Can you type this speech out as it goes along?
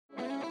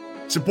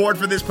Support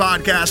for this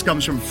podcast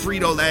comes from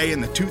Frito-Lay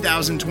and the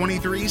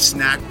 2023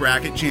 Snack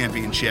Bracket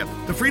Championship.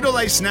 The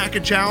Frito-Lay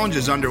Snack Challenge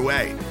is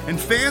underway, and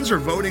fans are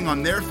voting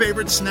on their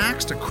favorite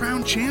snacks to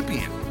crown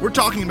champion. We're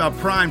talking about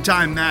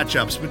prime-time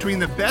matchups between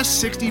the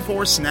best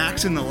 64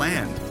 snacks in the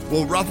land.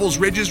 Will Ruffles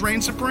Ridges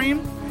reign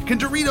supreme? Can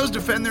Doritos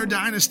defend their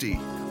dynasty?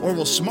 Or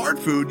will Smart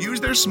Food use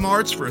their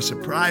smarts for a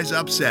surprise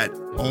upset?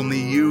 Only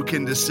you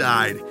can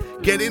decide.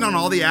 Get in on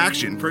all the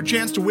action for a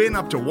chance to win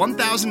up to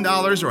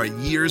 $1,000 or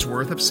a year's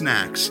worth of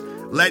snacks.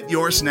 Let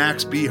your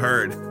snacks be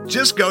heard.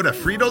 Just go to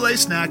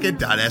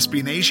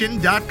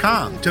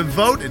fritolaysnacket.sbnation.com to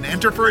vote and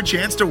enter for a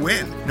chance to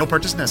win. No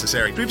purchase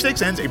necessary.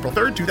 Sweepstakes ends April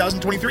 3rd,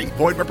 2023.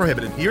 Void where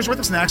prohibited. Year's worth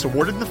of snacks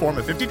awarded in the form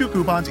of 52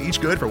 coupons, each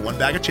good for one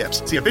bag of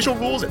chips. See official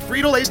rules at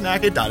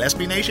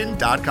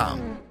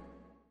fritolaysnacket.sbnation.com.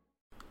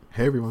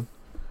 Hey everyone,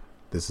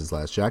 this is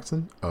Laz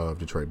Jackson of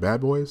Detroit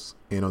Bad Boys,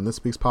 and on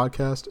this week's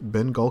podcast,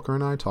 Ben Gulker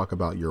and I talk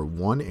about your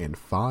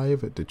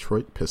 1-5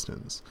 Detroit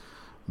Pistons.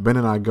 Ben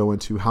and I go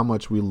into how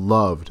much we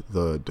loved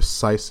the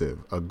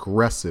decisive,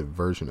 aggressive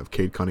version of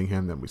Cade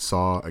Cunningham that we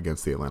saw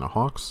against the Atlanta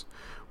Hawks.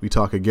 We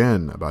talk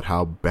again about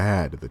how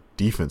bad the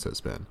defense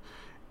has been.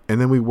 And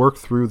then we work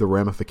through the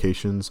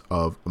ramifications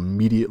of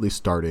immediately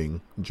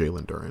starting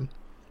Jalen Duren.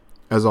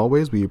 As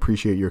always, we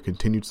appreciate your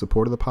continued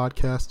support of the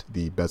podcast.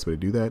 The best way to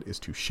do that is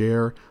to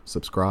share,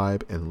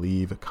 subscribe, and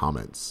leave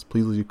comments.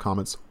 Please leave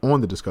comments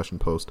on the discussion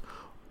post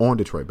on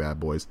Detroit Bad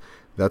Boys.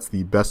 That's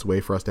the best way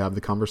for us to have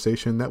the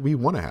conversation that we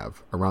want to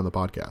have around the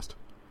podcast.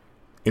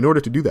 In order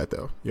to do that,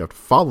 though, you have to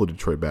follow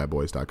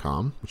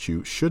DetroitBadBoys.com, which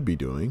you should be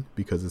doing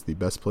because it's the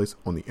best place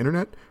on the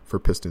internet for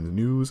Pistons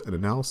news and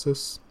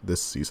analysis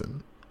this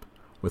season.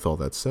 With all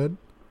that said,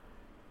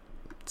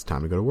 it's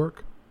time to go to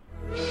work.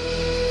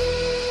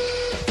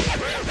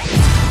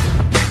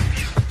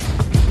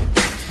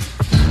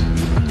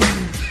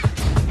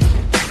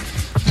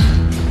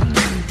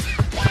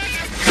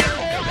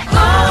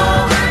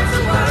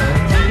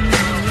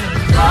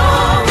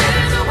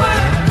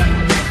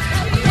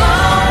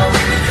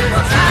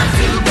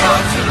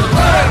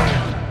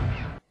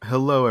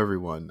 Hello,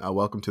 everyone.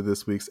 Welcome to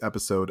this week's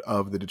episode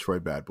of the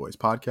Detroit Bad Boys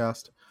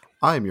podcast.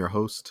 I am your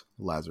host,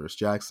 Lazarus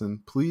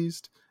Jackson,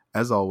 pleased,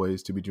 as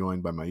always, to be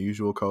joined by my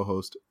usual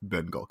co-host,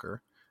 Ben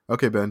Gulker.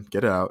 Okay, Ben,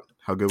 get it out.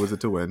 How good was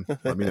it to win?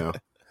 Let me know.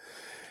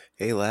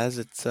 Hey, Laz,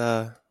 it's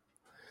a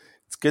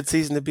good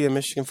season to be a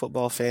Michigan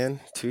football fan,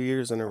 2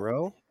 years in a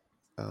row.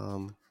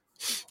 To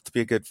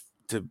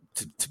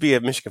be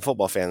a Michigan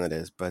football fan, that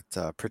is, but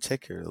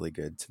particularly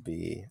good to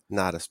be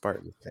not a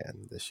Spartan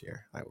fan this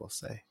year, I will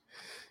say.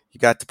 You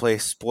got to play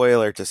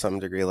spoiler to some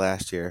degree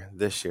last year.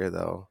 This year,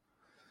 though,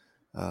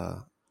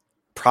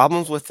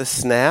 problems with the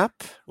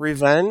snap,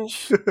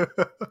 revenge.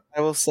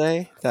 I will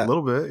say that a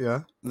little bit,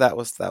 yeah. That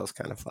was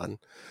kind of fun.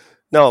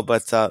 No,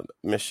 but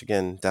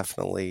Michigan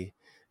definitely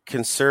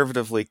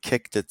conservatively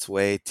kicked its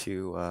way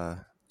to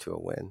a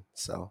win.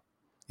 So,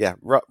 yeah,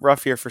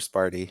 rough year for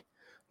Sparty,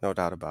 no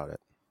doubt about it.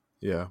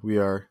 Yeah, we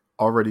are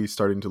already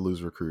starting to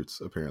lose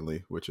recruits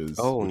apparently, which is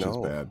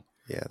bad.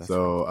 Yeah. That's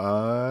so,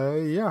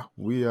 right.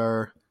 We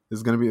are.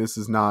 This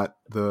is not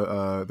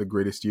the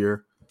greatest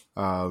year.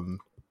 I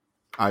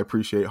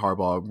appreciate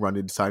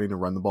Harbaugh deciding to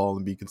run the ball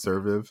and be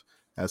conservative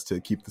as to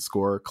keep the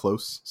score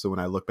close. So when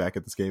I look back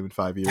at this game in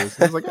 5 years,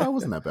 I was like, oh, it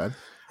wasn't that bad.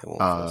 It won't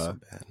feel so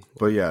bad.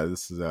 But yeah,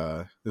 this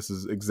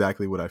is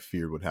exactly what I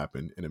feared would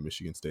happen in a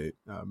Michigan State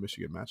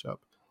Michigan matchup.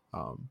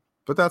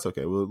 But that's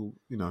okay. We'll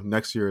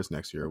next year is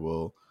next year.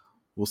 We'll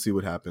see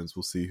what happens.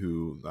 We'll see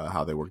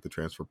how they work the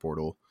transfer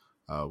portal.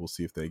 We'll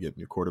see if they get a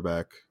new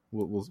quarterback.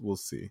 We'll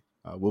see.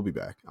 We'll be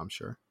back, I'm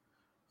sure.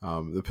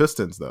 The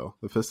Pistons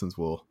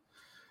will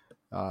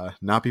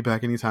not be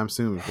back anytime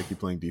soon if they keep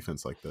playing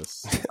defense like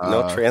this.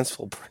 No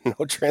transfer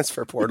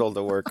portal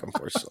to work,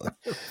 unfortunately.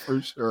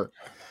 For sure.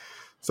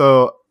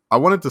 So I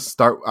wanted to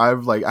start. I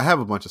have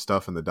a bunch of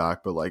stuff in the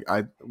doc, but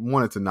I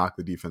wanted to knock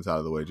the defense out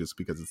of the way just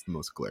because it's the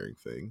most glaring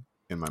thing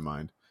in my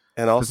mind,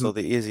 and also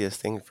the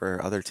easiest thing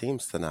for other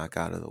teams to knock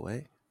out of the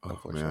way. Oh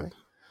man,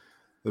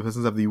 the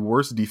Pistons have the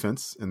worst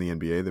defense in the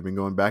NBA. They've been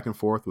going back and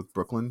forth with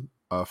Brooklyn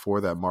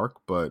for that mark,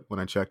 but when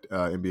I checked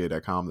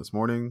NBA.com this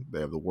morning, they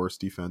have the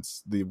worst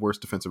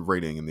defensive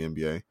rating in the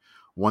NBA,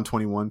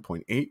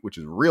 121.8, which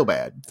is real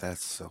bad.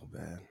 That's so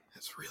bad.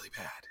 It's really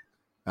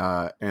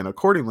bad. And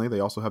accordingly, they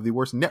also have the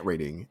worst net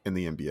rating in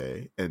the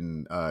NBA,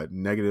 and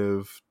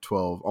negative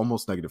 12,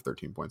 almost negative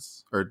 13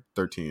 points, or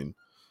 13.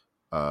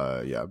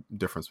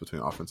 Difference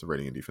between offensive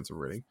rating and defensive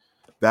rating.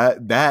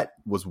 That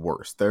was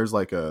worse. There's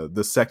the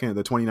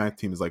 29th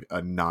team is like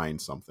a 9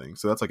 something,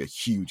 so that's like a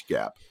huge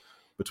gap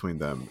between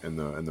them and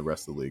the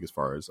rest of the league as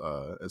far as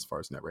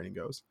net rating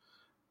goes.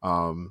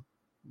 When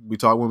we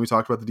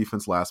talked about the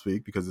defense last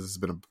week, because this has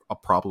been a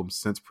problem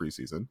since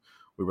preseason,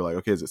 we were like,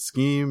 okay, is it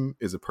scheme?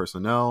 Is it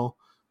personnel?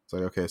 It's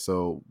like, okay,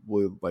 so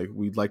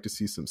we'd like to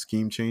see some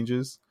scheme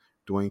changes.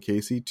 Dwayne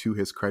Casey, to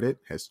his credit,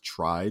 has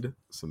tried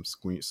some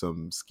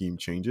scheme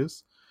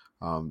changes.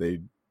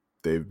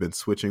 They've been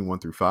switching 1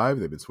 through 5.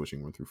 They've been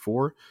switching 1 through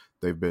 4.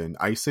 They've been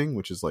icing,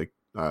 which is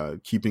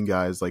keeping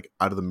guys out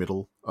of the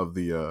middle of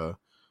the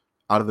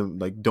out of them,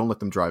 like, don't let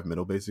them drive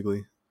middle,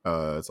 basically.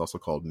 It's also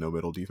called no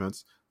middle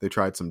defense. They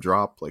tried some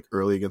drop like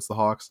early against the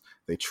Hawks.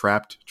 They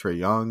trapped Trae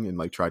Young and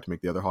like tried to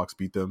make the other Hawks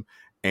beat them,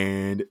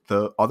 and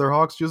the other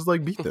Hawks just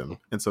like beat them.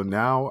 And so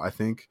now I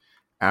think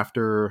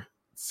after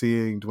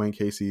seeing Dwayne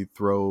Casey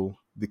throw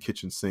the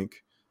kitchen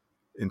sink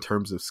in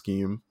terms of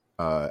scheme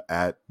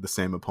at the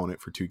same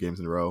opponent for 2 games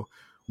in a row,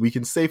 we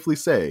can safely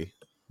say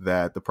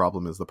that the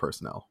problem is the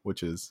personnel,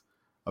 which is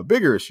a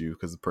bigger issue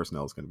because the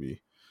personnel is going to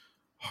be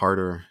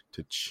harder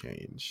to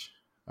change.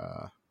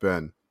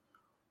 Ben,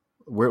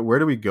 where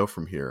do we go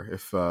from here?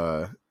 If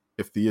the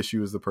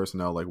issue is the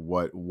personnel, like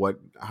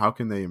how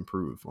can they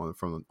improve on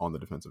the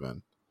defensive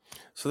end?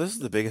 So this is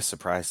the biggest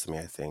surprise to me,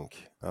 I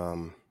think.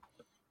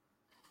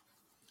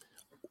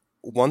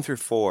 1 through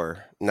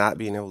 4 not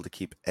being able to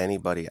keep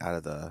anybody out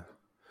of the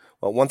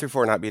 1 through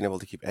 4 not being able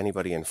to keep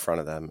anybody in front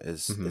of them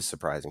is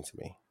surprising to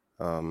me.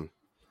 I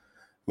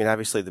mean,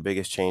 obviously the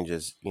biggest change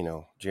is,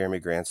 Jeremy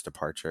Grant's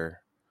departure,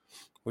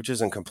 which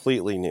isn't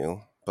completely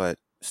new, but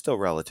still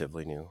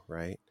relatively new,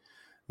 right?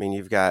 I mean,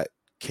 you've got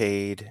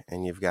Cade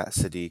and you've got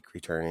Sadiq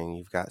returning.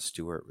 You've got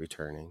Stewart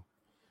returning.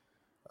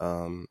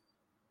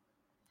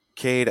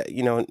 Cade,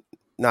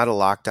 not a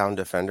lockdown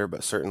defender,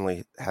 but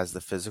certainly has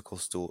the physical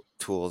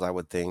tools, I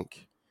would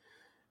think,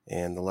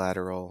 and the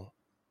lateral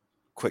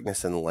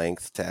quickness and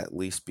length to at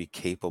least be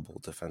capable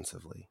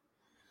defensively.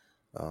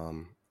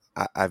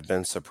 I've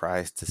been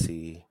surprised to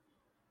see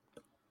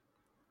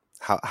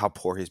how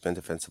poor he's been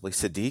defensively.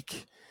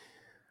 Sadiq,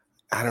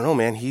 I don't know,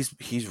 man.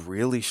 He's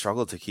really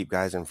struggled to keep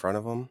guys in front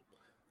of him.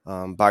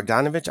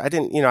 Bogdanovich, I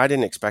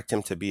didn't expect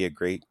him to be a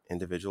great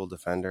individual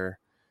defender.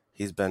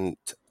 He's been,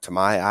 to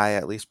my eye,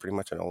 at least pretty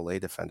much an Olay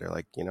defender.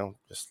 Like,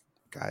 just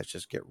guys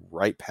just get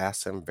right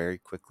past him very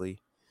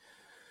quickly.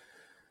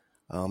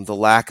 The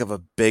lack of a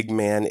big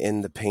man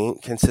in the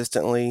paint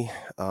consistently.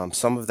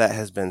 Some of that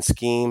has been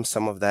scheme.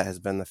 Some of that has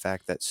been the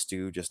fact that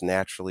Stu just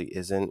naturally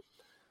isn't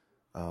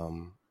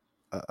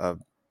a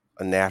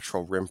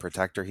natural rim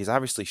protector. He's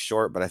obviously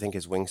short, but I think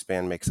his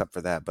wingspan makes up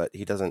for that. But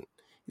he doesn't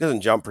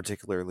jump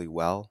particularly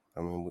well.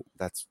 I mean,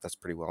 that's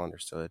pretty well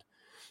understood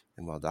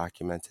and well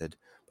documented.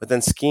 But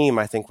then scheme,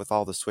 I think with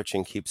all the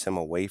switching, keeps him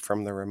away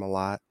from the rim a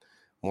lot.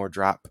 More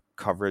drop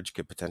coverage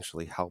could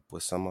potentially help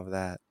with some of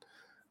that.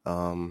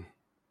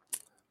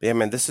 Yeah,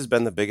 man, this has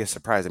been the biggest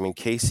surprise. I mean,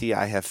 Casey,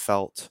 I have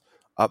felt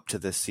up to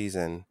this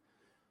season,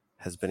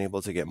 has been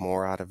able to get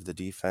more out of the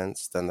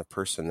defense than the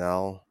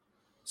personnel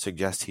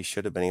suggest he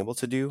should have been able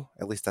to do.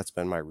 At least that's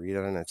been my read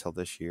on it until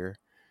this year.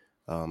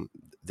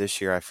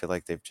 This year, I feel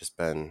like they've just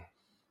been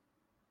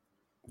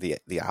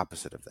the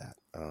opposite of that.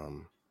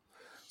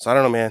 So I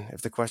don't know, man.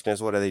 If the question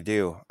is, what do they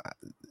do?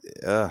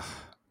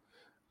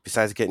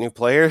 Besides get new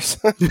players,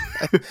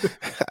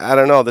 I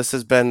don't know. This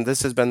has been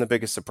the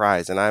biggest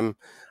surprise, and I'm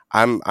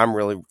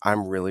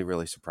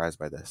really surprised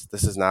by this.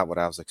 This is not what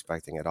I was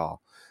expecting at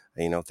all.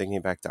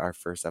 Thinking back to our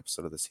first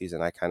episode of the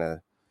season,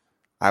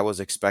 I was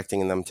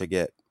expecting them to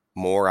get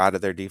more out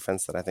of their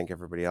defense than I think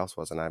everybody else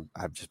was, and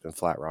I've just been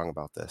flat wrong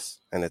about this,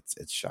 and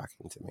it's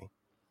shocking to me.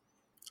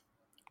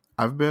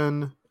 I've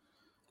been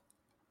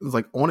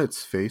like, on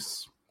its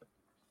face,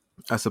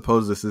 I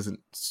suppose this isn't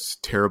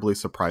terribly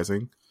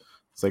surprising.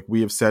 It's like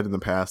we have said in the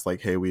past,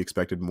 like, hey, we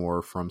expected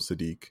more from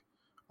Sadiq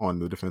on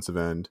the defensive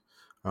end.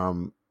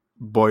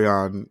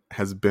 Bojan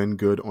has been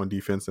good on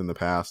defense in the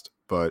past,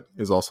 but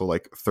is also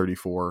like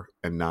 34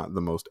 and not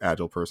the most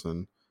agile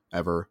person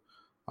ever.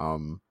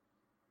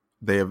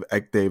 They've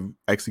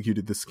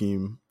executed the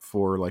scheme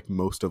for like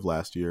most of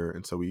last year,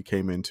 and so we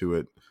came into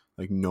it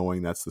like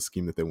knowing that's the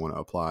scheme that they want to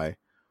apply.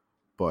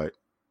 But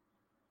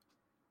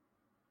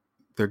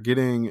they're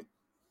getting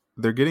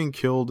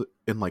killed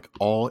in like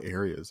all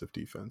areas of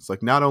defense.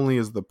 Like, not only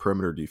is the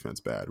perimeter defense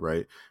bad,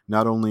 right?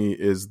 Not only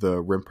is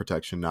the rim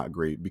protection not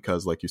great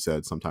because, like you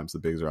said, sometimes the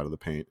bigs are out of the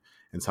paint,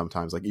 and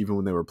sometimes, like, even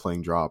when they were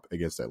playing drop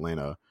against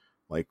Atlanta,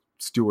 like,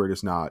 Stewart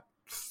is not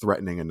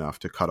threatening enough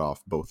to cut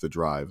off both the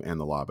drive and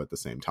the lob at the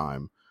same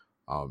time.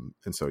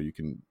 And so you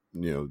can,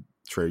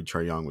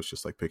 Trae Young was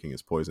just like picking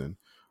his poison.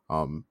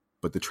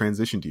 But the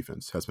transition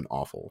defense has been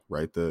awful,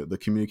 right? The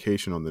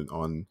communication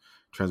on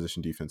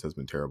transition defense has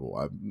been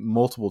terrible.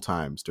 Multiple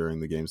times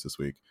during the games this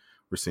week,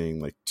 we're seeing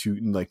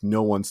like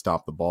no one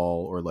stopped the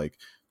ball, or like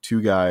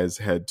two guys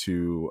had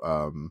to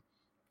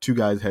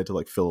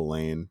like fill a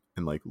lane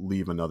and like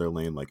leave another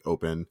lane like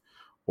open,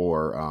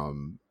 or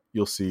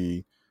you'll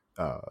see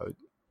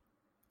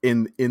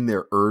in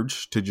their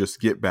urge to just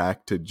get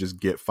back, to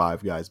just get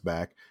 5 guys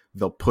back,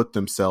 they'll put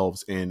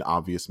themselves in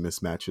obvious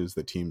mismatches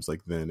that teams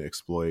like then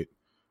exploit.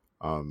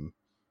 And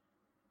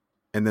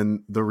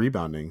then the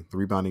rebounding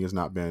has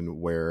not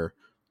been where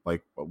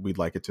like we'd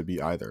like it to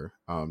be either.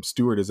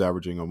 Stewart is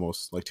averaging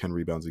almost like 10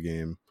 rebounds a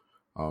game.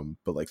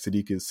 But like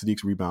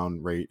Sadiq's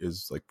rebound rate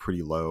is like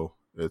pretty low.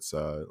 It's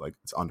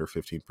it's under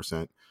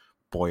 15%.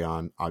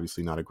 Bojan,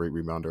 obviously not a great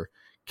rebounder.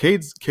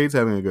 Cade's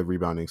having a good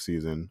rebounding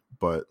season,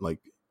 but like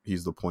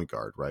he's the point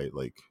guard, right?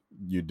 Like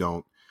you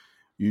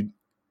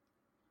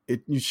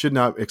should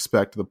not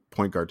expect the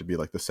point guard to be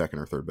like the second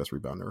or third best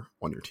rebounder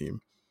on your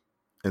team.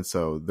 And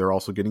so they're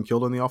also getting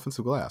killed on the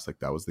offensive glass. Like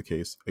that was the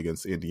case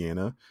against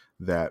Indiana.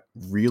 That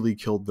really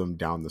killed them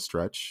down the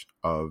stretch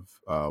of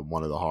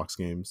one of the Hawks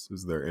games,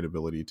 is their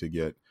inability to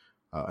get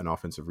an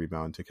offensive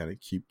rebound to kind of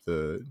keep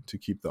the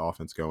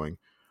offense going.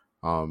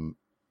 So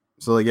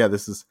like, yeah,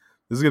 this is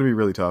going to be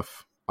really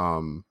tough.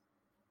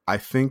 I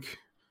think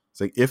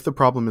it's like, if the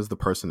problem is the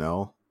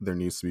personnel, there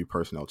needs to be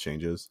personnel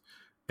changes.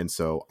 And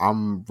so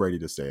I'm ready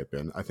to say it,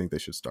 Ben. I think they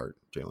should start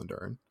Jalen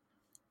Duren.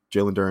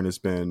 Jalen Duren has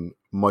been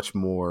much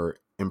more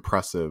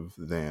impressive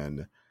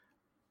than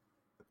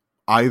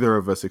either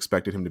of us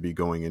expected him to be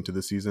going into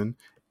the season.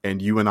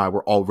 And you and I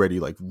were already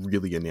like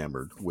really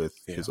enamored with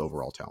his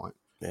overall talent.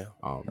 Yeah.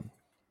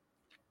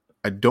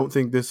 I don't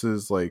think this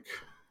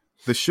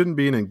shouldn't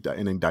be an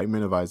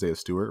indictment of Isaiah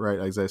Stewart, right?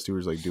 Isaiah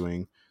Stewart's like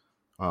doing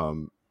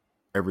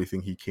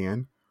everything he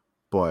can,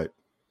 but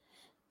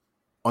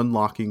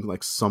unlocking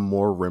like some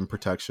more rim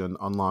protection,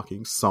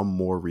 unlocking some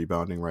more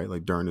rebounding, right?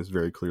 Like Duren is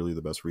very clearly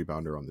the best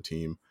rebounder on the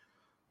team.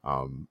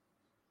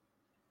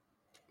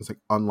 It's like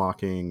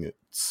unlocking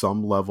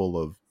some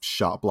level of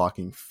shot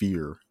blocking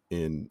fear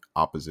in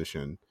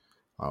opposition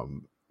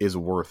is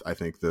worth, I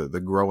think,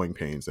 the growing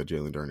pains that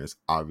Jalen Duren is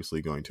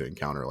obviously going to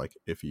encounter, like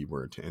if he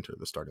were to enter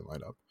the starting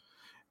lineup.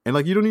 And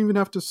like, you don't even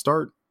have to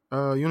start, you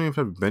don't even have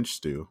to bench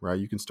Stu, right?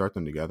 You can start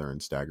them together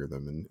and stagger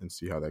them and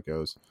see how that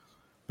goes.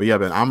 But yeah,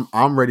 Ben,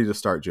 I'm ready to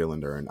start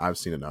Jalen Duren. I've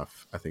seen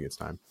enough. I think it's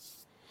time.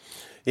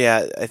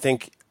 Yeah, I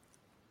think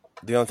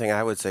the only thing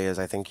I would say is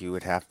I think you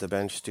would have to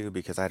bench Stu,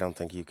 because I don't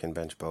think you can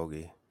bench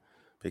Bogey,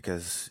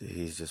 because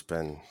he's just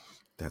been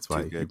That's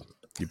why good.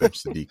 You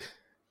bench Sadiq.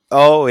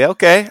 Oh, yeah,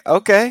 okay.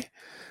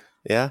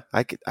 Yeah,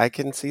 I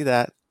can see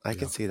that. I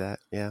can see that.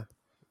 Yeah.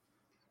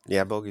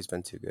 Yeah, Bogey's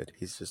been too good.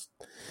 He's just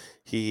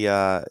he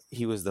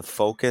was the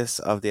focus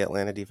of the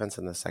Atlanta defense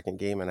in the second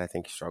game, and I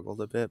think he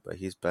struggled a bit, but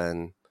he's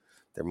been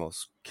their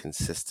most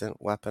consistent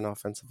weapon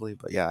offensively.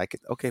 But yeah,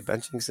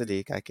 benching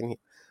Sadiq,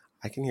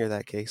 I can hear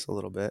that case a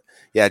little bit.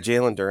 Yeah,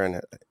 Jalen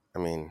Duren, I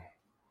mean,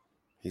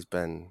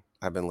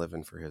 I've been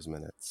living for his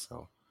minutes,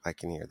 so I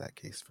can hear that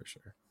case for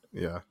sure.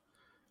 Yeah.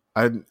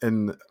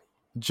 And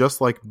just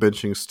like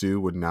benching Stu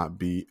would not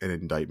be an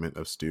indictment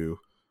of Stu,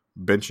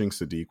 benching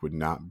Sadiq would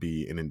not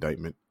be an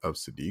indictment of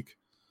Sadiq.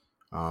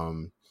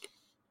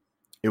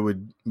 It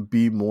would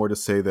be more to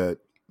say that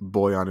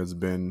Bojan has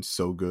been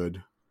so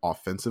good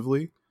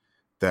offensively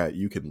that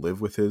you can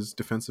live with his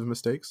defensive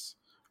mistakes.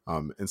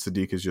 And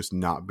Sadiq has just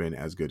not been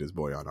as good as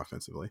Bojan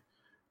offensively.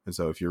 And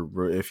so if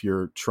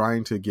you're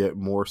trying to get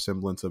more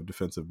semblance of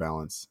defensive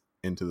balance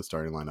into the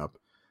starting lineup,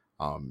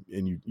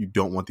 and you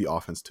don't want the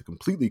offense to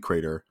completely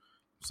crater,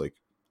 it's like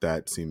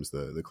that seems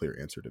the clear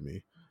answer to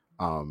me.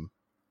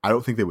 I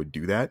don't think they would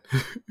do that.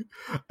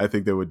 I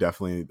think they would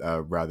definitely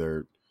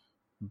rather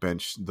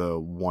bench the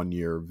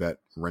 1-year vet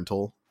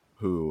rental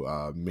who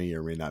may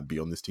or may not be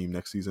on this team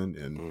next season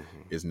and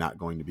is not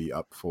going to be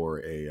up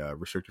for a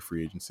restricted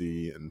free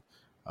agency and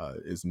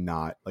is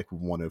not like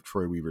one of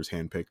Troy Weaver's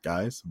handpicked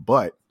guys.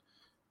 But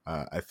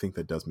I think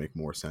that does make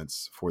more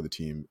sense for the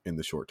team in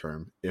the short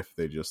term if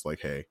they just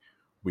like, hey,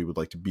 we would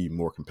like to be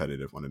more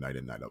competitive on a night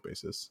in, night out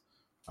basis.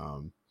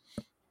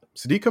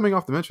 Sadiq coming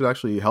off the bench would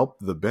actually help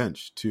the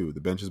bench too. The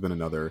bench has been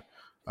another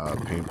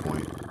pain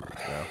point.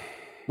 Yeah.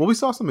 Well, we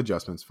saw some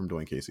adjustments from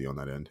Dwayne Casey on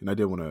that end, and I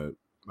did want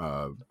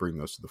to bring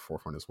those to the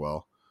forefront as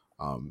well.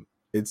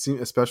 It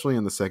seemed, especially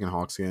in the second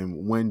Hawks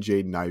game, when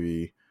Jaden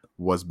Ivey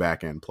was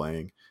back end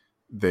playing,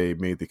 they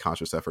made the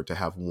conscious effort to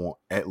have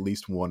at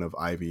least one of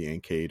Ivey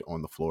and Cade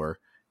on the floor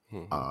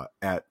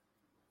at,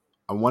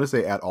 I want to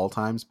say at all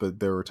times, but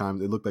there were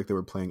times it looked like they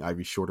were playing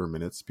Ivey shorter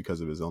minutes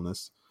because of his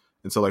illness.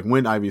 And so like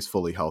when Ivey's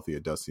fully healthy,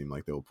 it does seem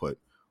like they will put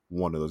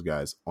one of those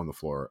guys on the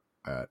floor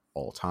at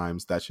all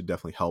times. That should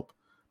definitely help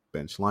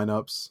bench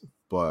lineups,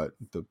 but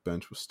the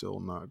bench was still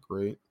not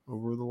great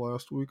over the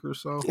last week or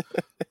so.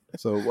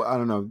 So I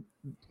don't know.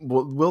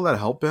 Will that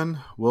help, Ben?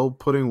 Will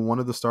putting one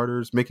of the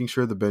starters, making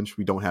sure the bench,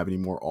 we don't have any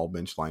more all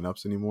bench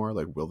lineups anymore,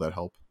 like will that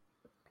help?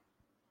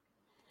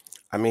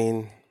 I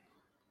mean,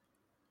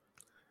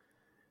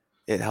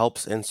 it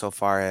helps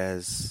insofar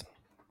as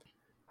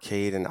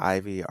Cade and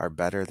Ivey are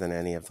better than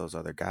any of those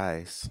other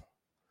guys.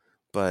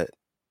 But,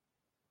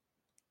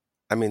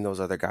 I mean, those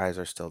other guys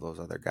are still those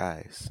other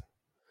guys.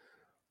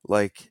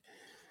 Like,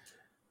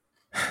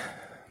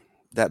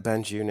 that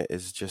bench unit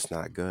is just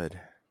not good.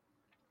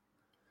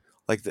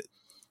 Like,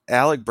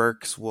 Alec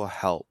Burks will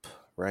help,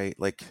 right?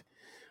 Like,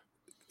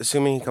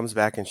 assuming he comes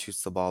back and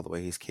shoots the ball the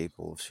way he's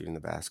capable of shooting the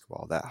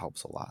basketball, that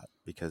helps a lot,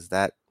 because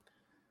that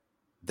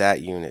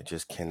unit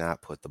just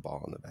cannot put the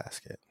ball in the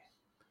basket.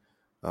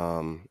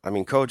 I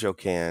mean, Kojo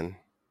can,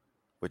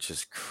 which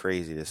is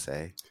crazy to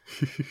say.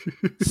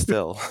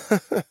 Still.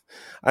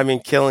 I mean,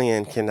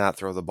 Killian cannot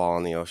throw the ball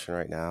in the ocean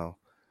right now.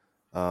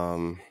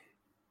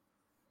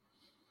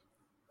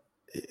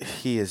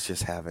 He is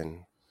just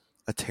having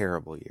a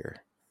terrible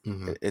year.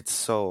 Mm-hmm. It's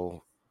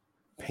so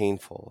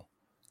painful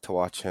to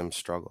watch him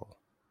struggle.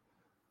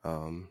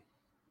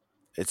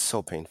 It's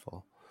so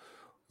painful.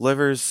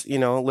 Livers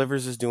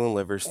is doing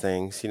Livers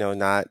things,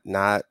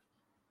 not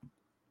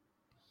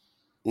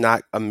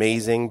not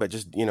amazing, but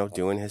just,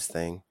 doing his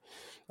thing.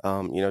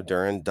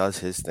 Duran does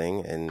his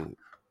thing, and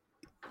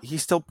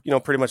he's still,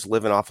 pretty much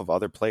living off of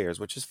other players,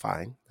 which is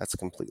fine. That's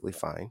completely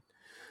fine.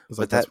 It's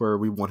But like that's where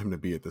we want him to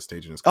be at this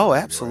stage in his oh, career.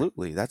 Anyway.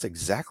 absolutely. That's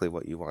exactly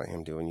what you want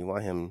him doing. You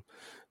want him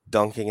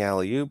dunking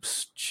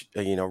alley-oops,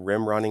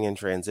 rim running in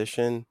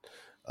transition,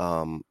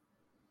 um,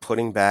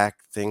 putting back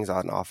things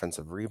on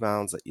offensive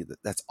rebounds.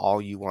 That's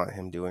all you want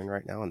him doing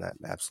right now, and that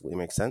absolutely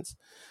makes sense.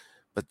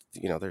 But,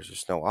 there's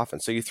just no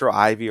offense. So you throw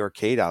Ivy or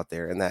Cade out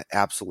there, and that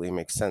absolutely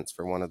makes sense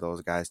for one of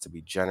those guys to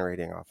be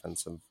generating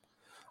offensive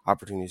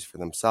opportunities for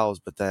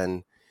themselves. But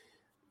then,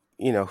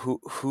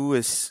 who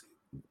is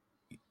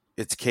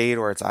it's Cade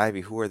or it's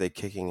Ivy, who are they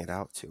kicking it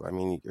out to? I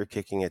mean, you're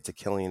kicking it to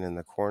Killian in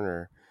the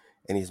corner,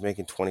 and he's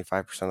making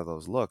 25% of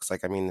those looks.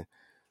 Like, I mean,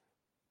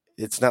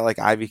 it's not like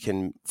Ivy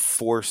can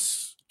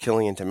force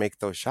Killian to make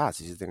those shots.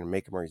 He's either going to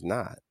make them or he's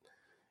not.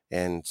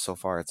 And so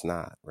far, it's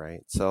not,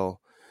 right? So,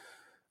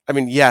 I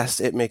mean,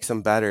 yes, it makes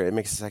them better. It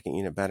makes the second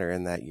unit better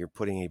in that you're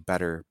putting a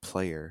better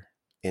player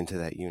into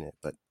that unit.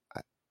 But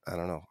I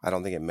don't know. I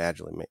don't think it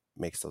magically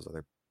makes those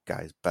other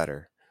guys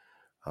better.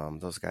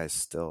 Those guys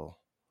still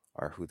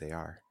are who they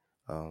are.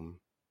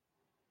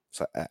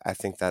 So I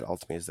think that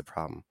ultimately is the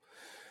problem.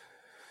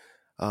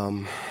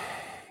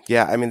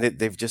 Yeah, I mean, they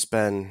have just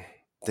been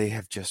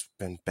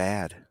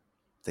bad.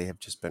 They have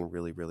just been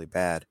really, really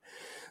bad.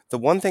 The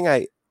one thing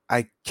I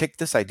kicked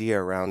this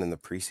idea around in the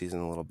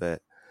preseason a little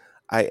bit.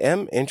 I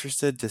am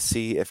interested to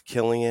see if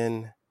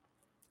Killian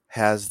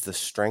has the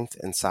strength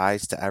and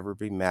size to ever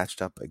be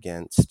matched up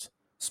against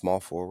small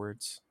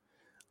forwards.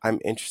 I'm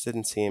interested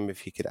in seeing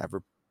if he could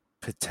ever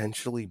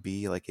potentially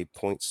be like a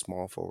point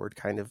small forward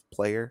kind of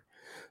player.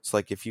 So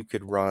like if you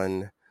could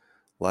run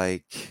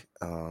like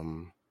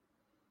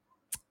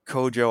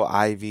Kojo,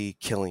 Ivy,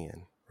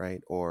 Killian,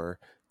 right? Or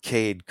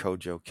Cade,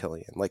 Kojo,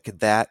 Killian. Like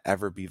could that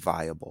ever be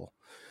viable?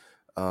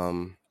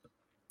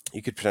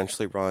 You could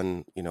potentially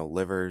run,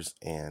 Livers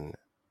and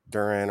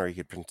Duran, or you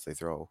could potentially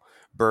throw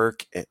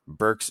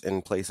Burks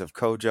in place of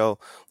Kojo.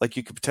 Like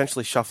you could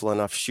potentially shuffle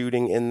enough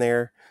shooting in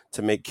there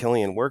to make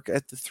Killian work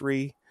at the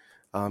three.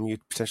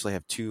 You'd potentially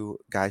have two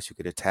guys who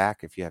could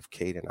attack if you have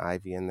Cade and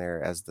Ivy in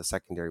there as the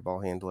secondary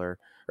ball handler,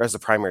 or as the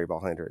primary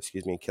ball handler,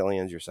 excuse me.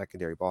 Killian's your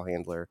secondary ball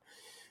handler.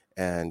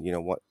 And,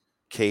 what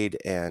Cade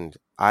and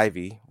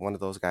Ivy, one of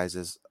those guys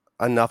is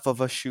enough of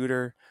a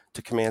shooter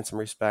to command some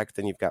respect.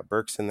 Then you've got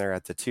Burks in there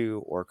at the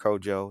 2 or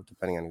Kojo,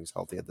 depending on who's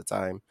healthy at the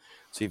time.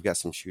 So you've got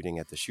some shooting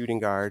at the shooting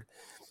guard.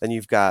 Then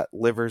you've got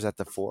Livers at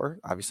the 4.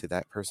 Obviously,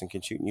 that person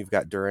can shoot. And you've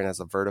got Duran as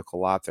a vertical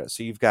lob threat.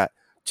 So you've got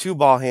 2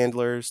 ball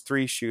handlers,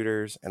 3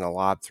 shooters, and a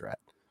lob threat.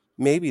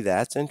 Maybe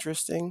that's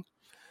interesting.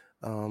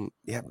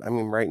 Yeah, I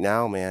mean, right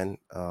now, man,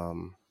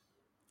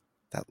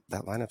 that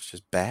lineup's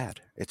just bad.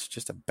 It's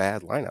just a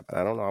bad lineup. And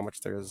I don't know how much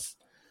there is.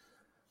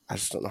 I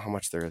just don't know how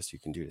much there is you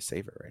can do to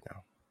save it right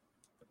now.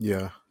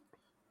 Yeah.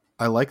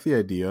 I like the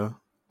idea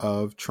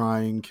of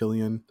trying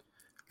Killian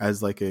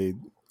as like a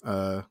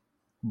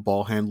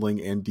ball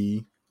handling and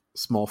D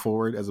small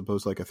forward as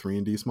opposed to like a 3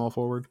 and D small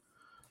forward.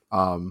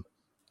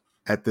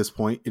 At this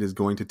point, it is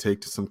going to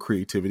take some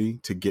creativity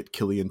to get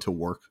Killian to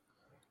work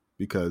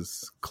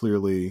because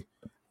clearly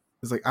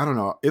it's like, I don't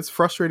know. It's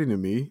frustrating to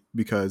me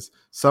because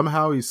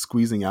somehow he's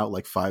squeezing out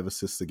like 5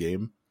 assists a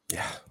game.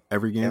 Yeah.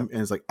 Every game. Yeah.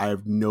 And it's like, I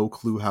have no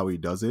clue how he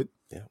does it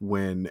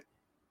when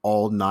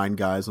all 9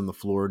 guys on the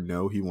floor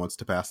know he wants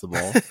to pass the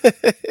ball.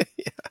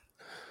 Yeah.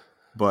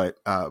 But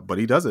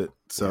he does it.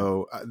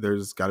 So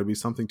there's got to be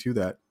something to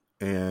that.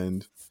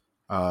 And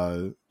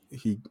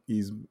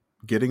he's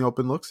getting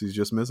open looks. He's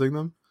just missing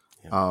them.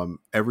 Yeah.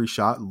 Every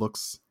shot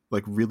looks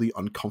like really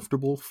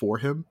uncomfortable for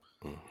him.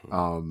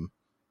 Mm-hmm.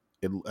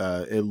 He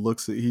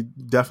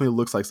definitely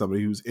looks like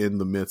somebody who's in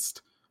the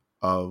midst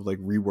of like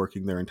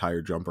reworking their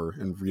entire jumper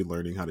and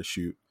relearning how to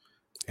shoot.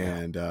 Yeah.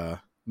 And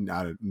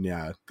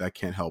that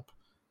can't help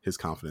his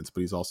confidence,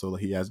 but he's also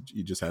he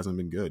just hasn't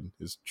been good.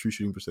 His true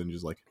shooting percentage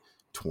is like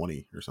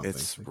 20 or something.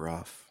 It's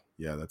rough.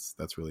 Yeah,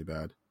 that's really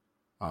bad.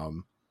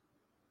 To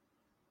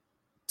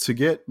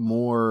get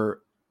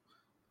more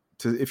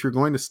if you're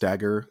going to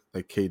stagger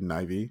like Cade and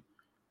Ivy,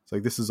 it's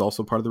like this is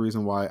also part of the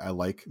reason why I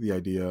like the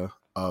idea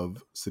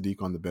of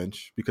Sadiq on the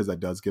bench, because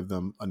that does give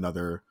them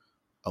another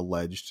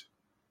alleged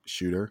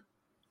shooter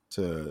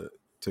to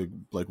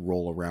like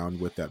roll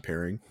around with that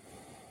pairing.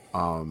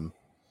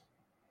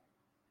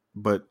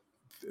 But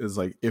it's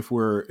like if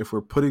we're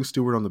putting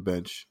Stewart on the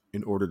bench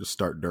in order to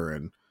start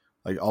Duran,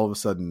 like all of a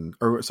sudden,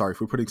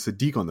 if we're putting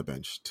Sadiq on the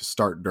bench to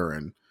start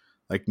Duran,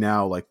 like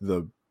now like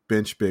the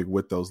bench big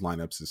with those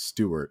lineups is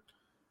Stewart.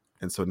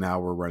 And so now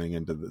we're running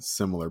into the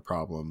similar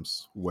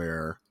problems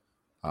where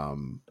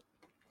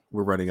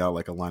we're running out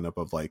like a lineup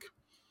of like,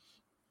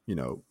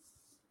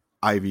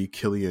 Ivy,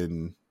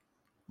 Killian,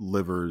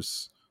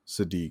 Livers,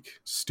 Sadiq,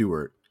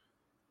 Stewart.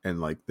 And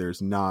like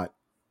there's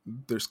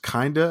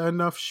kind of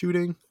enough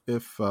shooting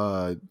if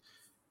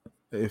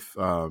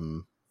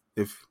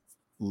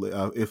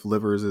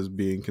Livers is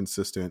being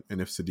consistent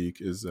and if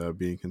Sadiq is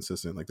being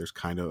consistent, like there's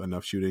kind of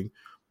enough shooting,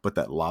 but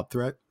that lob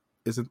threat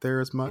isn't there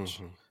as much.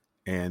 Mm-hmm.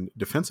 And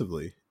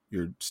defensively,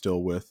 you're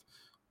still with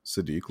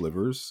Sadiq,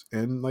 Livers,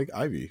 and like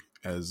Ivy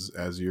as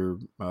your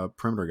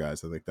perimeter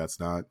guys. I think that's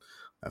not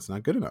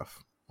good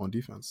enough on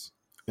defense.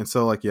 And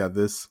so like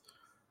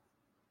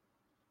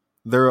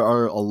there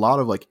are a lot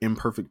of like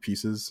imperfect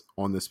pieces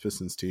on this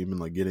Pistons team, and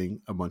like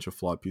getting a bunch of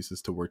flawed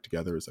pieces to work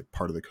together is like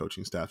part of the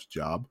coaching staff's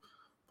job.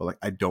 But like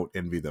I don't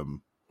envy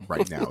them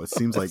right now. It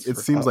seems like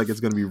it's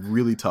going to be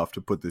really tough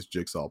to put this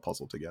jigsaw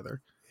puzzle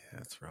together. Yeah,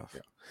 it's rough.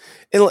 Yeah.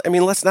 And I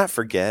mean, let's not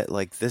forget,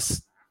 like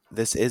this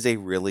is a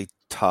really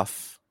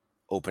tough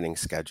opening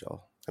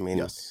schedule. I mean,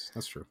 yes,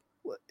 that's true.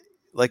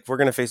 Like we're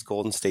going to face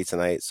Golden State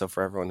tonight. So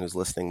for everyone who's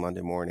listening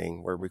Monday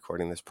morning, we're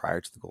recording this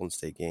prior to the Golden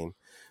State game.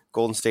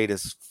 Golden State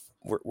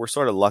we're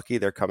sort of lucky.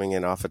 They're coming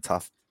in off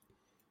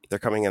they're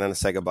coming in on a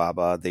Sega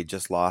Baba. They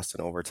just lost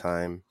in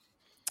overtime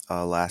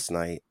last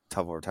night.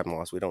 Tough overtime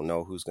loss. We don't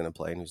know who's going to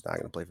play and who's not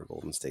going to play for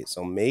Golden State.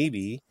 So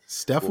maybe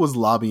Steph was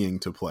lobbying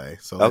to play.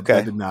 So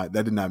that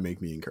did not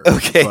make me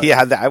encouraged. Okay. But,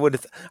 yeah. I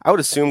would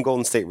assume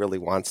Golden State really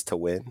wants to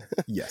win.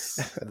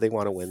 Yes. They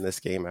want to win this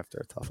game after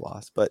a tough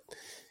loss, but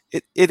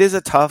it is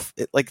a tough,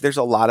 like there's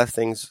a lot of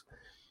things.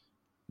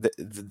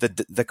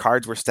 The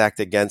cards were stacked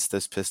against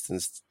this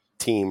Pistons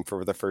team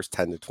for the first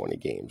 10 to 20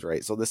 games,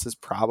 right? So this is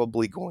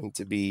probably going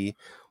to be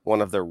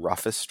one of the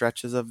roughest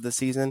stretches of the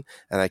season,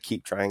 and I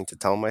keep trying to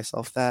tell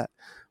myself that.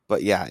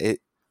 But yeah,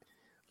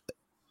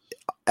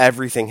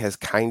 everything has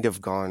kind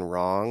of gone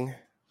wrong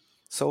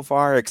so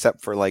far,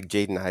 except for like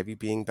Jaden Ivey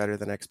being better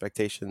than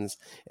expectations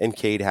and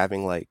Cade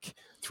having like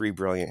 3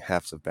 brilliant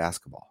halves of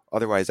basketball.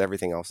 Otherwise,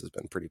 everything else has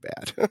been pretty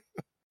bad.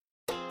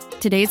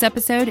 Today's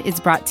episode is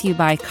brought to you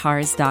by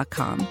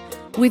Cars.com.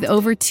 With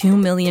over 2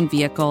 million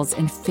vehicles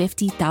and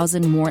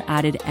 50,000 more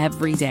added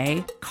every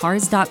day,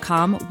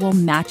 Cars.com will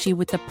match you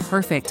with the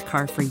perfect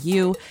car for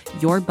you,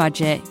 your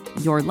budget,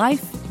 your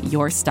life,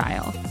 your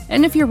style.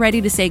 And if you're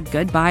ready to say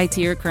goodbye to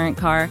your current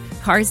car,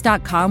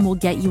 Cars.com will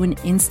get you an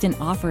instant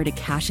offer to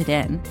cash it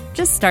in.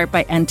 Just start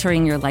by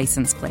entering your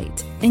license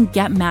plate and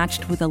get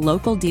matched with a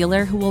local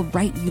dealer who will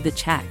write you the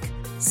check.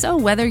 So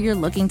whether you're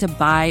looking to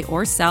buy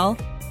or sell,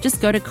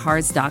 just go to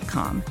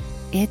Cars.com.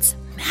 It's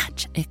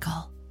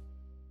magical.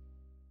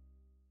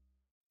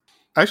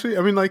 Actually,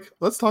 I mean, like,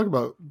 let's talk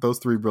about those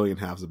 3 brilliant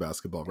halves of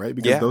basketball, right?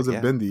 Because those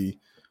have been the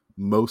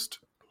most,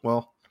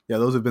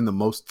 those have been the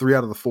most 3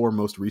 out of the 4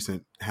 most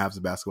recent halves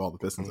of basketball the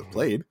Pistons have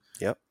played.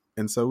 Yep.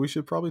 And so we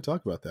should probably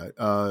talk about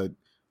that.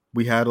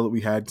 We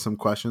had some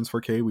questions for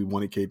Cade. We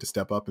wanted Cade to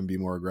step up and be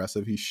more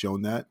aggressive. He's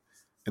shown that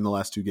in the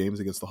last 2 games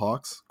against the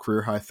Hawks.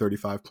 Career high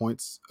 35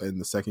 points in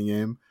the second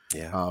game.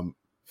 Yeah.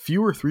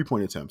 Fewer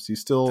 3-point attempts.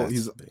 He's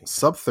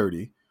sub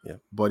 30. Yeah,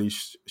 but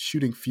he's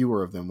shooting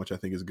fewer of them, which I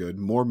think is good.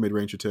 More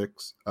mid-range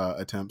attempts,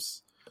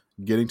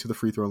 getting to the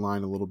free throw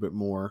line a little bit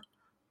more.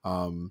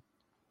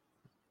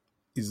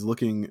 He's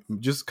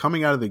just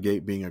coming out of the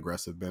gate being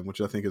aggressive, Ben, which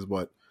I think is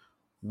what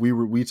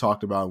we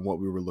talked about and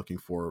what we were looking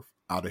for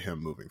out of him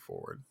moving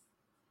forward.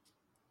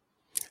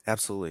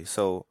 Absolutely.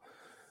 So,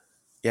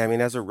 yeah, I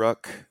mean, as a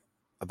rook,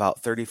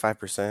 about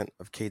 35%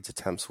 of Cade's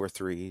attempts were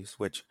threes,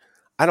 which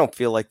I don't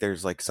feel like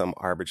there's like some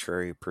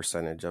arbitrary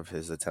percentage of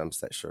his attempts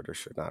that should or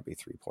should not be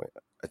 3-point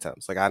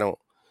attempts. Like I don't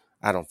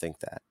think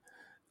that.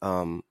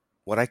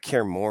 What I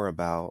care more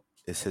about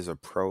is his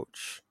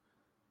approach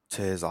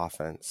to his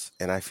offense.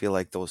 And I feel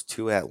like those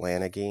 2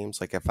 Atlanta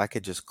games, like if I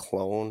could just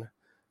clone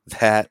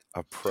that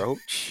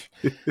approach,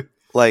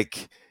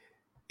 like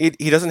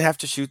he doesn't have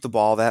to shoot the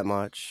ball that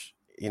much,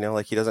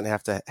 like he doesn't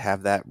have to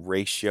have that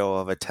ratio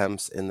of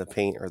attempts in the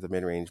paint or the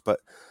mid range, but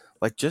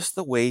like just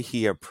the way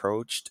he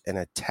approached and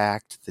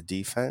attacked the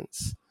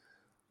defense,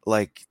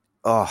 like,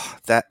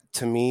 that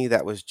to me,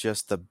 that was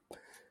just the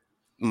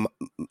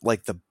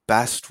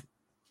best,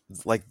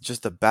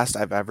 just the best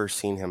I've ever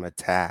seen him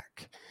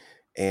attack.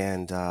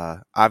 And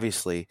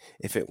obviously,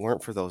 if it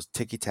weren't for those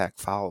ticky-tack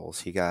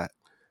fouls he got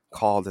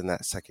called in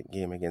that second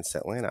game against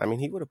Atlanta, I mean,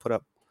 he would have put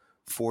up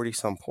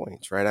 40-some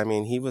points, right? I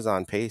mean, he was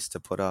on pace to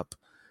put up,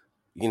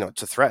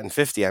 to threaten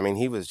 50. I mean,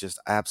 he was just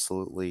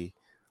absolutely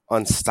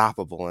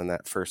unstoppable in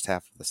that first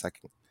half of the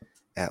second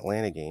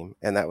Atlanta game,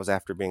 and that was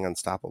after being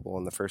unstoppable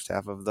in the first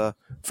half of the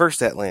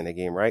first Atlanta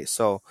game, right?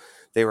 So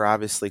they were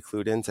obviously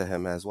clued into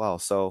him as well.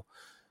 So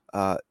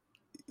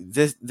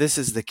this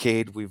is the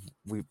Cade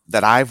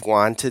that I've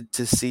wanted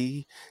to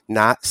see,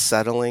 not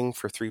settling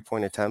for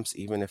 3-point attempts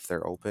even if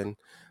they're open.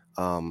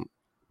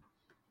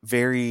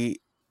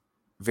 Very,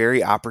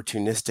 very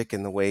opportunistic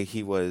in the way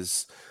he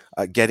was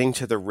getting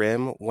to the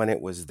rim when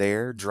it was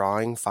there,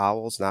 drawing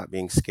fouls, not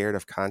being scared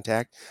of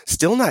contact,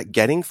 still not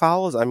getting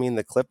fouls. I mean,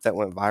 the clip that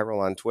went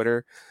viral on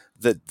Twitter,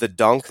 the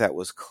dunk that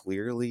was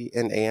clearly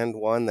an and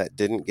one that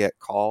didn't get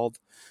called,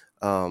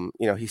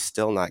 he's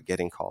still not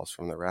getting calls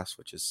from the refs,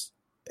 which is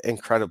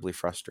incredibly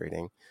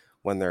frustrating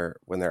when they're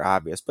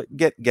obvious. But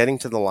getting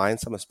to the line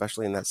some,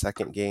 especially in that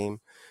second game,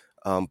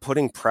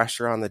 putting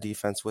pressure on the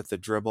defense with the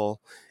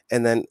dribble,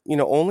 and then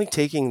only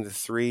taking the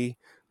 3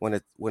 when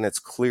it's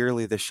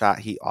clearly the shot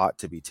he ought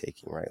to be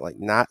taking, right? Like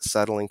not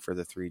settling for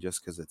the 3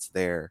 just because it's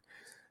there.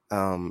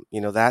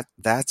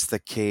 That's the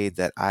Cade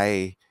that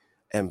I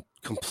am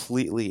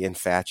completely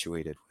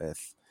infatuated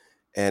with,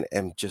 and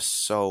am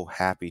just so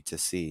happy to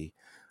see.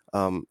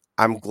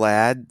 I'm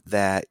glad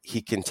that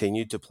he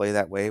continued to play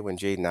that way when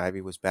Jaden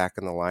Ivey was back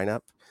in the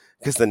lineup,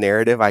 because the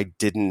narrative I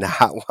did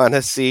not want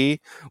to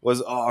see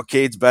was, oh,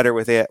 Cade's better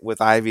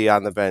with Ivey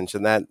on the bench,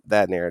 and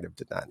that narrative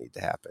did not need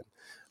to happen.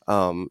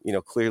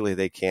 Clearly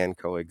they can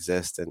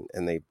coexist,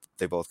 and they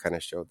both kind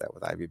of showed that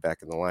with Ivey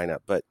back in the lineup.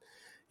 But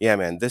yeah,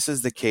 man, this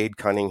is the Cade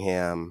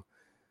Cunningham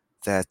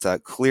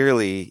that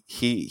clearly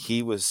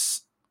he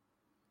wanted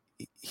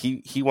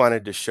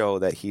to show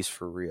that he's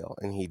for real,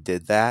 and he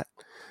did that.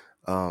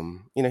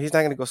 He's not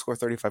going to go score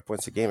 35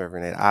 points a game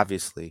every night,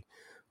 obviously,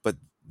 but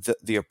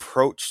the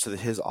approach to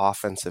his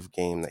offensive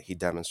game that he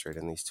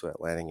demonstrated in these two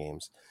Atlanta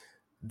games,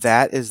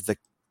 that is the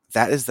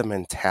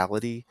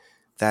mentality,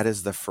 that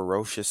is the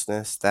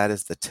ferociousness, that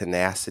is the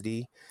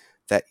tenacity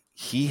that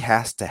he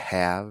has to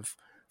have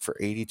for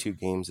 82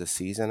 games a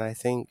season, I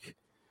think,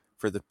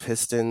 for the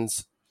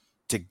Pistons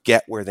to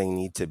get where they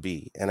need to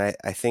be. And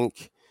I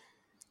think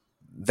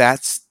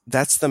that's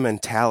the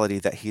mentality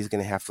that he's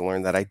going to have to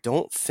learn, that I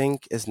don't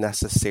think is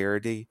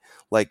necessarily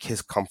like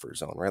his comfort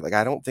zone, right? Like,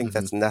 I don't think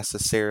that's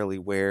necessarily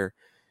where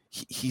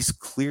he's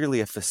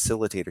clearly a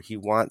facilitator. He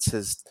wants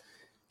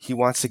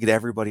to get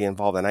everybody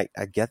involved. And I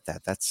get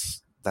that.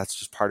 That's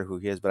just part of who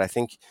he is. But I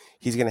think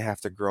he's going to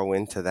have to grow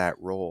into that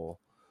role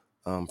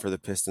for the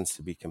Pistons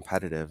to be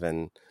competitive.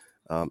 And,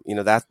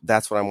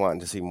 that's what I'm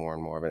wanting to see more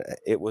and more. But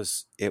it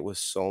was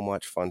so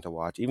much fun to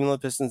watch. Even though the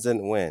Pistons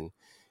didn't win,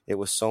 it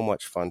was so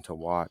much fun to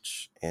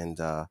watch. And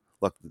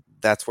look,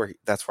 that's where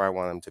I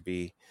want him to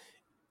be.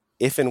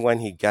 If and when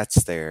he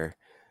gets there,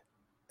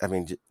 I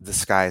mean, the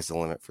sky is the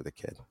limit for the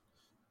kid.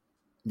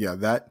 Yeah,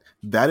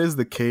 that is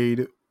the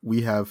Cade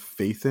we have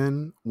faith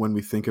in when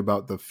we think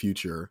about the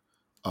future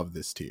of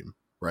this team,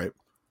 right?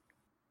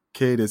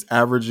 Cade is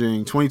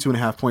averaging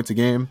 22.5 points a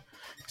game.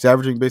 He's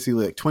averaging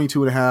basically like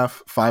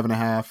 22.5,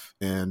 5.5,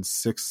 and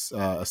 6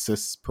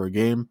 assists per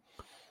game.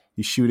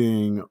 He's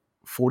shooting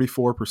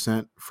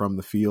 44% from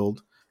the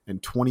field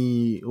and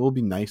it will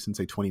be nice and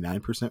say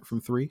 29% from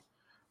three,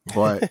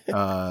 but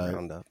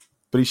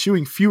but he's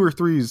shooting fewer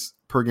threes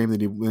per game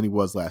than he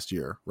was last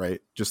year, right?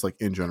 Just like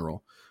in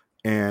general.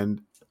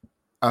 And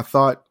I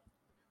thought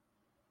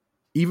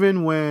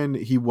even when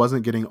he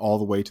wasn't getting all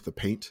the way to the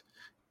paint,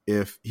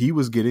 if he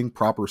was getting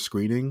proper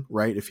screening,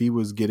 right? If he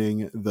was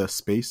getting the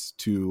space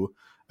to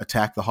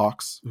attack the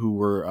Hawks, who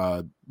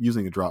were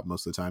using a drop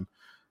most of the time,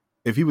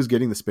 if he was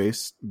getting the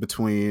space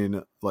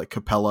between like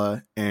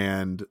Capella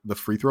and the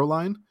free throw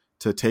line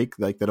to take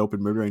like that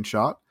open mid-range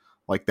shot,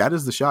 like that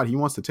is the shot he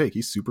wants to take.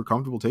 He's super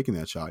comfortable taking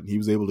that shot, and he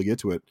was able to get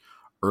to it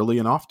early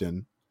and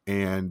often,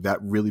 and that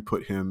really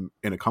put him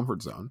in a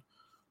comfort zone.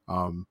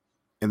 And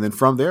then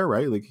from there,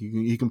 right, like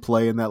he can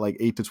play in that like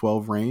 8 to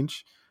 12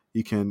 range.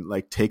 He can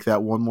like take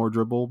that one more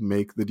dribble,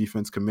 make the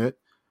defense commit.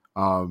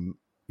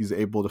 He's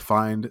able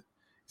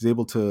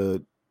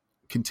to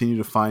continue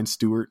to find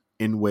Stewart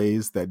in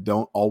ways that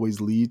don't always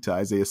lead to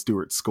Isaiah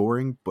Stewart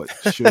scoring, but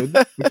should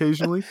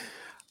occasionally.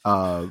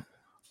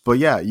 But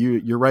yeah,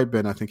 you're right,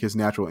 Ben. I think his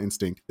natural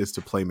instinct is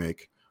to play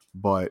make,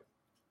 but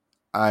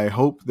I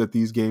hope that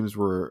these games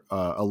were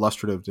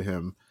illustrative to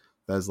him.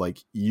 That's like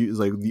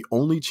the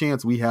only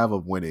chance we have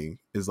of winning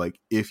is like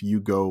if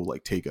you go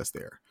like take us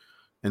there.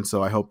 And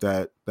so I hope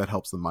that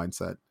helps the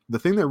mindset. The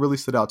thing that really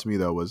stood out to me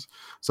though was,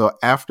 so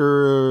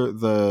after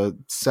the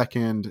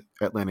second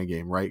Atlanta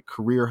game, right,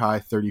 career high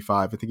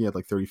 35. I think he had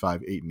like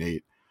 35, 8 and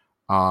 8.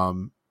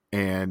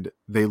 And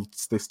they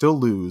still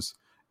lose,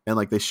 and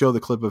like they show the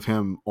clip of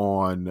him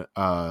on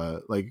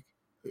in like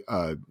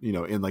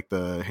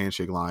the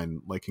handshake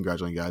line, like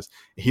congratulating guys.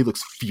 He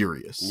looks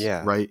furious.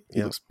 Yeah. Right.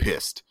 He looks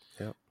pissed.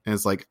 Yeah. And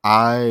it's like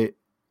I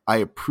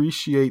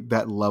appreciate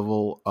that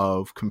level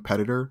of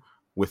competitor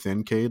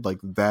within Cade. Like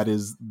that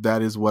is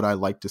what I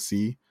like to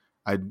see.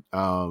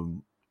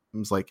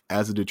 It's like,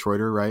 as a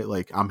Detroiter, right?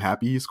 Like I'm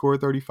happy he scored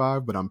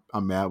 35, but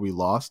I'm mad we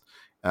lost.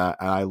 And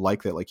I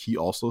like that, like he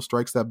also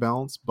strikes that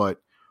balance.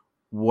 But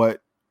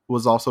what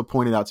was also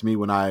pointed out to me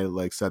when I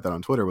like said that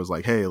on Twitter was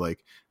like, hey,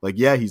 like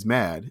yeah, he's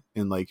mad,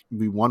 and like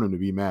we want him to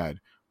be mad,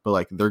 but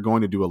like they're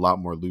going to do a lot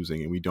more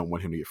losing, and we don't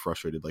want him to get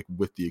frustrated like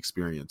with the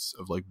experience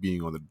of like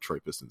being on the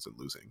Detroit Pistons and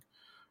losing.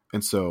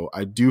 And so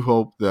I do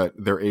hope that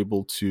they're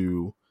able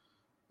to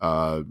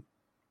find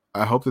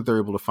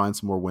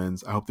some more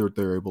wins. I hope that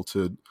they're able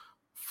to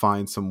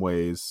find some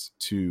ways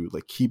to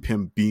like keep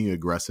him being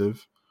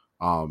aggressive.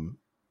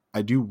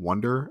 I do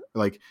wonder,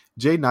 like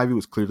Jaden Ivey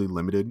was clearly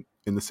limited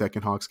in the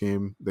second Hawks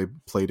game. They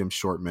played him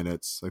short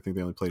minutes. I think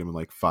they only played him in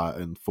like 4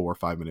 or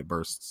 5 minute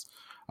bursts.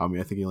 I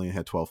think he only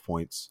had 12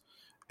 points.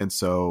 And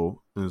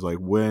so it was like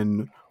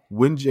when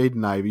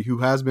Jaden Ivey, who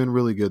has been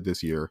really good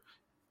this year,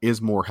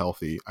 is more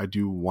healthy, I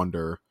do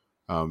wonder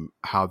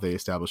how they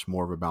establish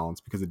more of a balance,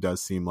 because it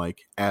does seem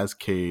like as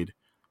Cade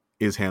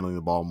is handling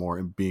the ball more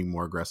and being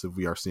more aggressive,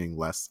 we are seeing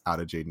less out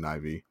of Jaden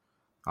Ivey.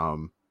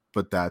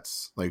 But that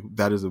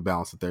is a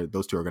balance that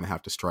those two are going to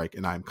have to strike,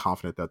 and I'm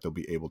confident that they'll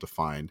be able to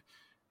find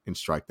and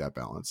strike that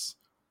balance.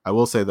 I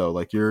will say though,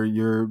 like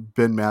your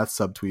Ben Math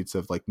subtweets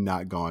have like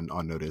not gone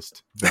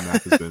unnoticed. Ben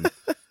Math has been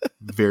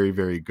very,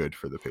 very good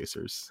for the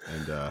Pacers,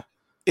 and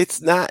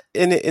It's not,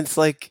 and it's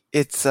like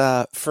it's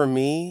for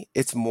me,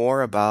 it's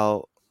more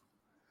about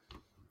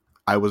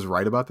I was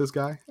right about this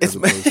guy it's as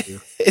opposed to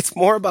it's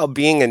more about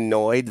being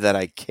annoyed that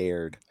I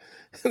cared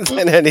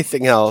than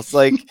anything else.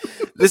 Like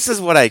this is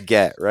what I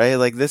get, right?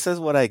 Like this is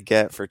what I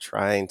get for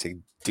trying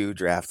to do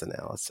draft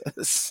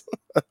analysis.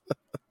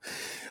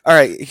 All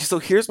right, so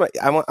here's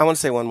I want to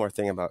say one more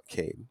thing about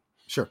Cade.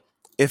 sure.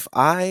 If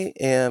I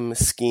am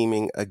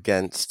scheming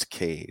against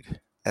Cade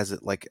as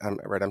it like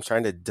I'm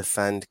trying to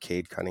defend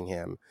Cade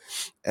Cunningham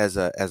as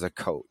a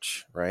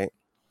coach, right?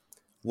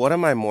 What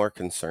am I more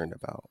concerned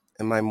about?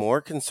 Am I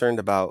more concerned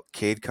about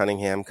Cade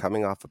Cunningham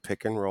coming off a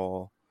pick and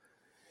roll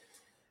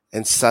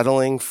and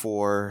settling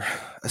for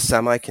a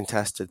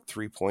semi-contested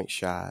 3-point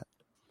shot?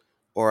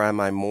 Or am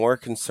I more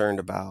concerned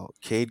about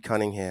Cade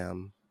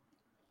Cunningham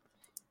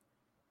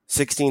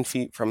 16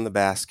 feet from the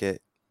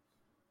basket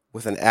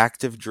with an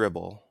active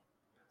dribble,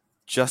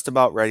 just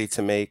about ready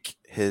to make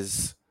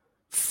his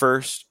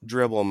first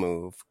dribble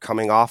move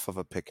coming off of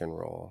a pick and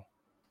roll?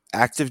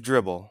 Active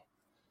dribble.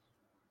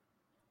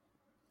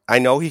 I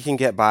know he can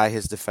get by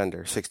his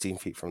defender 16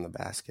 feet from the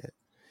basket,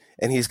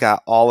 and he's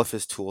got all of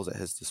his tools at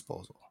his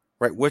disposal,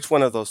 right? Which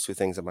one of those two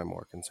things am I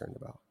more concerned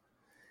about?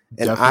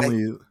 And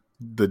Definitely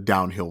the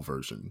downhill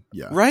version.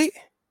 Yeah. Right?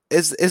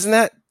 Isn't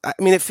that, I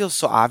mean, it feels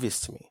so obvious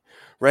to me,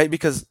 right?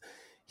 Because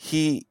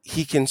he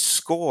can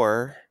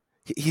score.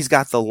 He's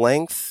got the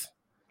length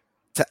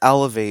to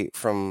elevate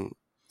from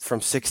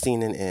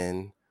 16 and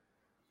in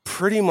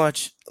pretty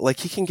much, like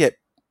he can get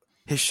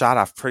his shot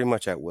off pretty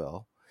much at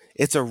will.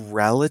 It's a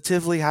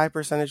relatively high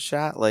percentage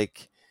shot,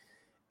 like,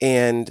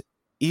 and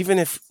even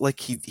if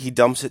like he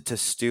dumps it to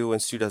Stu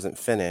and Stu doesn't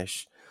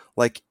finish,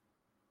 like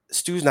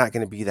Stu's not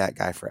going to be that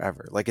guy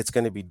forever. Like it's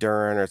going to be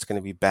Duran or it's going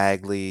to be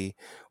Bagley,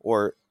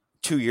 or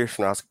 2 years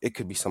from now it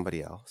could be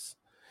somebody else.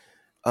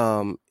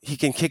 He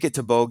can kick it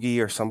to Bogey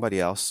or somebody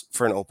else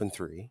for an open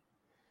three.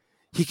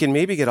 He can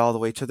maybe get all the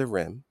way to the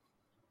rim.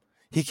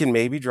 He can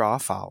maybe draw a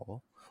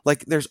foul.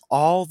 Like there's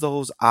all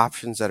those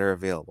options that are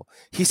available.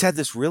 He's had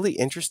this really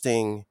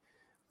interesting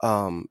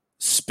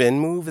spin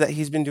move that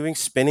he's been doing,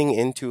 spinning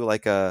into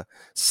like a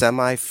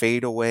semi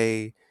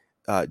fadeaway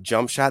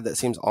jump shot that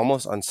seems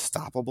almost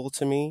unstoppable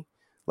to me.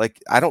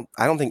 Like I don't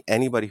think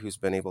anybody who's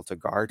been able to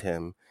guard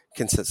him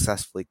can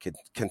successfully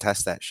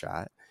contest that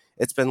shot.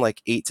 It's been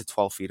like 8 to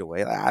 12 feet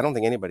away. I don't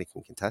think anybody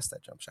can contest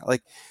that jump shot.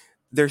 Like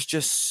there's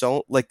just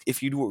so, like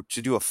if you were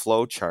to do a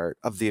flow chart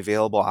of the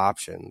available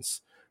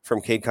options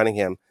from Cade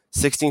Cunningham,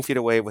 16 feet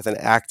away with an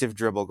active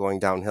dribble going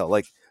downhill,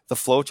 like the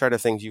flow chart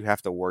of things you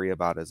have to worry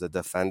about as a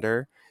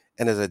defender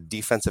and as a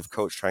defensive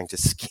coach trying to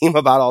scheme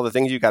about all the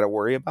things you got to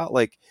worry about.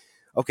 Like,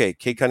 okay,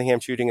 Cade Cunningham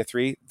shooting a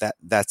three,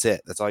 that's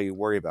it. That's all you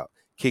worry about.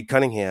 Cade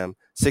Cunningham,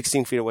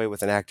 16 feet away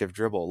with an active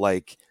dribble,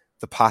 like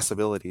the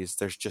possibilities,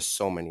 there's just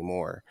so many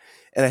more.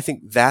 And I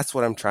think that's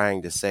what I'm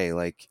trying to say.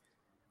 Like,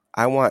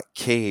 I want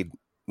Cade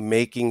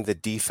making the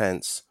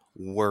defense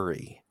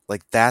worry.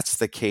 Like, that's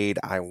the Cade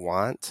I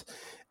want.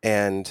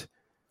 And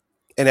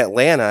in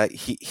Atlanta,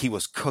 he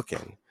was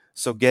cooking.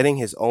 So getting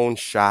his own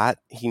shot,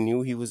 he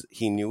knew he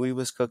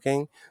was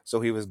cooking.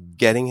 So he was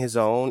getting his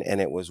own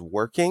and it was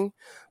working.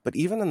 But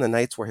even on the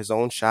nights where his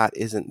own shot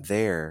isn't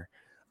there,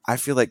 I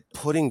feel like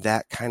putting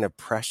that kind of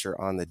pressure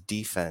on the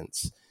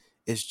defense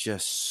is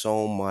just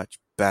so much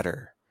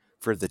better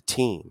for the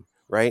team,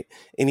 right?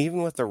 And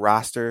even with the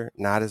roster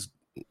not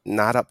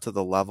up to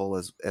the level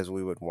as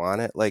we would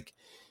want it, like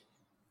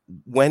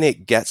when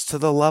it gets to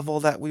the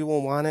level that we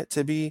will want it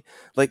to be,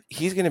 like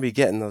he's going to be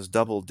getting those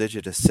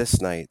double-digit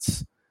assist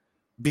nights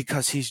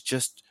because he's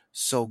just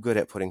so good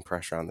at putting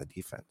pressure on the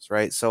defense,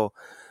 right? So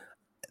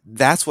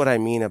that's what I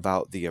mean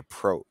about the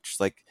approach.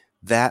 Like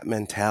that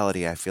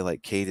mentality, I feel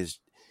like Cade is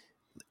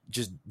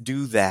just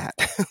do that.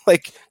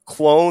 Like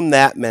clone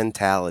that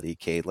mentality,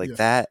 Cade. Like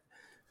that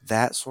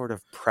sort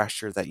of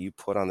pressure that you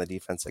put on the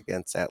defense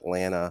against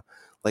Atlanta,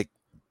 like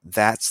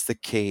that's the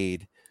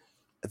Cade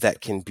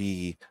that can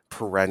be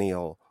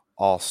perennial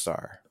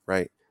all-star,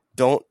 right?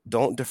 Don't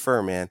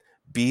defer, man.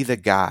 Be the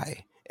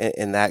guy.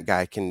 And that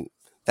guy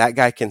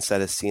can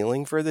set a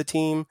ceiling for the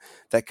team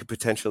that could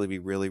potentially be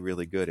really,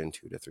 really good in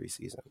 2 to 3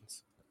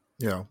 seasons.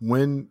 Yeah.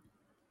 When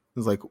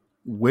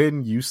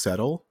you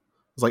settle,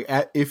 it's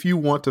like if you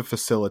want to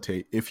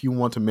facilitate, if you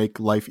want to make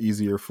life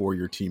easier for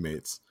your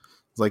teammates,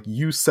 it's like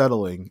you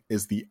settling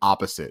is the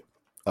opposite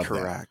of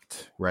Correct.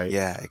 that, right?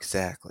 Yeah,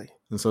 exactly.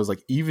 And so it's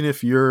like even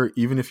if you're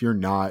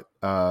not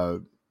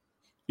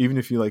even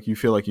if you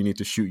feel like you need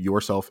to shoot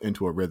yourself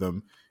into a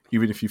rhythm,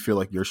 even if you feel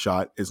like your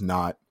shot is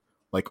not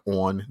like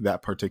on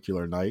that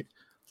particular night,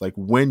 like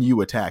when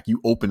you attack,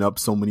 you open up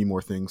so many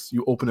more things.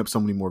 You open up so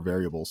many more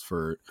variables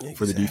for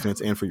the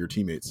defense and for your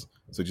teammates.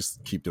 So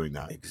just keep doing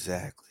that.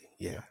 Exactly.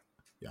 Yeah.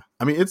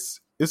 I mean, this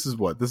is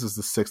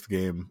the 6th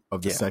game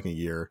of the second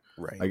year.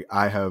 Right. Like,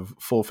 I have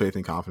full faith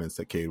and confidence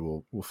that Cade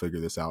will figure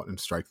this out and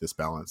strike this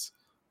balance.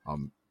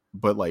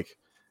 But like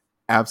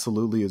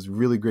absolutely is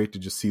really great to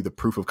just see the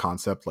proof of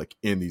concept like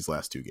in these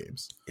last two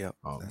games. Yep,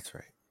 that's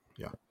right.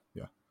 Yeah.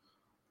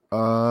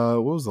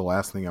 What was the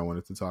last thing I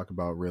wanted to talk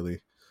about,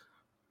 really?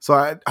 So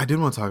I did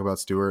want to talk about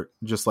Stewart,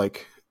 just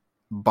like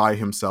by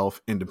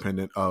himself,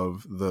 independent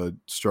of the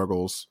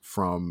struggles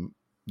from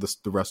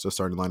the rest of the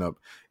starting lineup,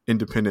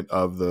 independent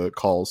of the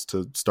calls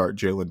to start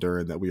Jalen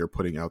Duren that we are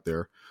putting out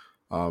there.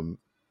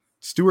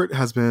 Stewart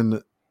has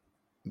been,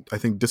 I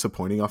think,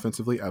 disappointing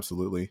offensively.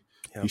 Absolutely.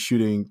 Yep. He's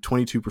shooting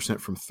 22%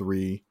 from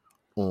three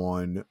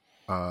on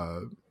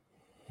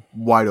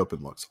wide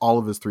open looks. All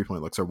of his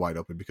 3-point looks are wide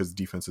open because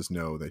defenses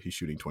know that he's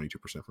shooting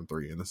 22% from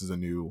three. And this is a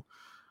new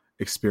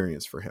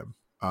experience for him.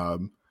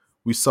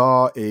 We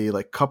saw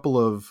a couple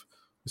of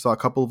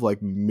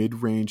like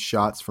mid-range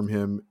shots from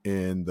him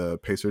in the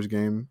Pacers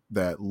game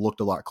that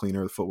looked a lot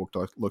cleaner. The footwork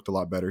looked a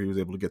lot better. He was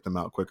able to get them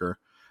out quicker.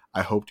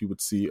 I hoped he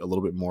would see a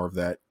little bit more of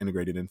that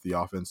integrated into the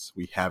offense.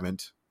 We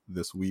haven't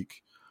this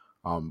week.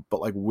 But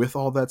like with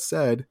all that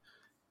said,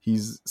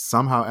 he's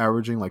somehow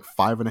averaging like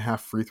 5.5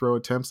 free throw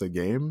attempts a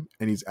game,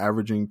 and he's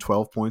averaging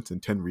 12 points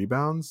and 10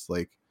 rebounds.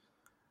 Like,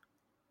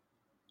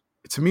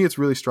 to me, it's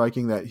really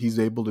striking that he's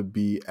able to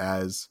be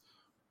as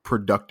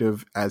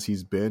productive as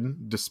he's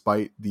been,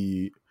 despite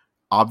the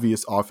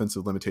obvious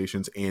offensive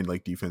limitations and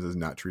like defenses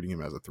not treating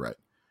him as a threat.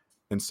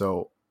 And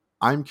so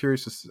I'm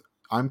curious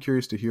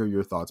to hear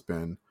your thoughts,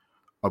 Ben,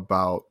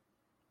 about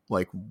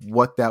like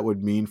what that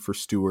would mean for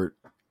Stewart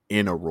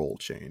in a role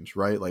change,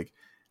 right? Like,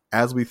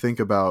 as we think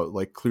about,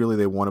 like, clearly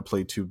they want to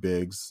play two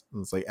bigs.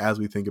 It's like, as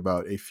we think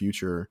about a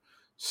future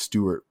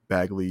Stewart,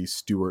 Bagley,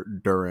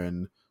 Stewart,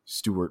 Duren,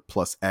 Stewart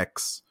plus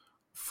X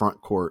front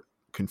court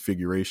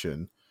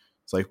configuration,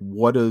 it's like,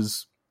 what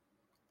does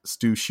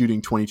Stu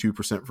shooting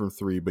 22% from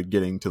three but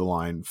getting to the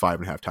line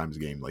 5.5 times a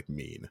game like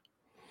mean?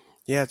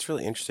 Yeah, it's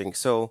really interesting.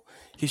 So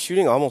he's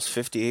shooting almost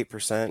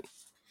 58%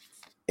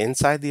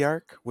 inside the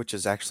arc, which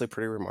is actually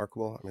pretty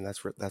remarkable. I mean,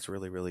 that's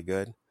really, really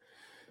good.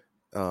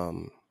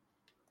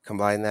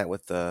 Combine that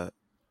with the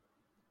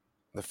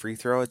free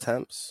throw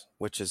attempts,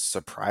 which is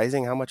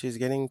surprising how much he's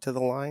getting to the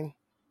line.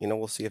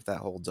 We'll see if that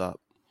holds up.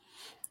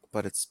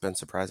 But it's been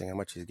surprising how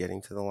much he's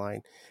getting to the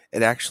line.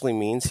 It actually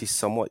means he's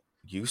somewhat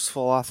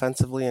useful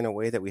offensively in a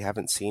way that we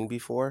haven't seen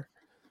before,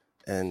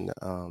 and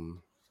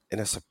in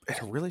a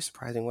really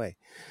surprising way.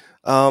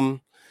 I'd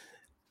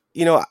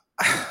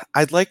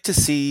like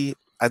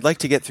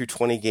to get through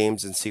 20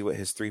 games and see what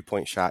his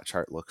 3-point shot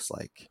chart looks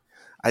like.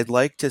 I'd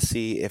like to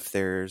see if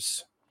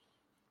there's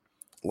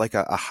like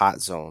a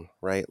hot zone,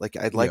 right? Like,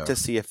 I'd like to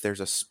see if there's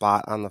a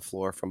spot on the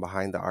floor from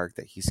behind the arc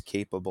that he's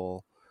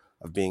capable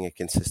of being a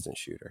consistent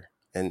shooter.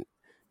 And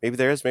maybe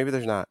there is, maybe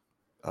there's not.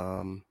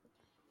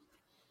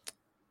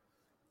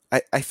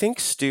 I think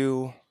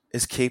Stu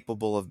is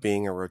capable of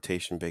being a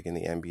rotation big in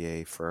the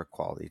NBA for a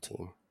quality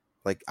team.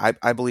 Like,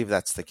 I believe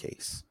that's the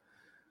case.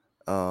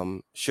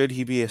 Should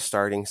he be a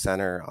starting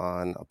center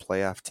on a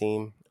playoff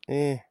team?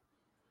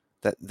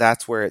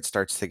 That's where it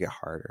starts to get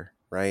harder,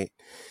 right?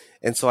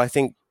 And so I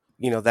think,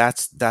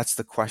 that's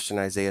the question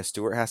Isaiah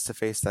Stewart has to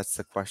face. That's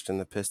the question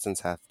the Pistons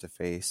have to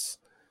face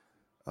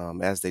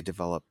as they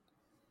develop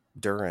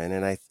Duren.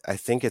 And I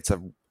think it's a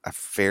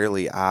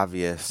fairly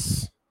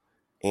obvious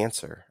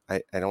answer.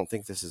 I don't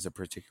think this is a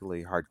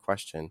particularly hard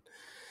question.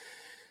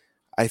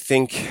 I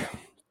think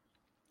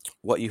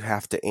what you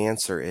have to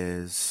answer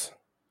is,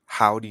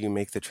 how do you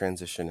make the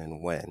transition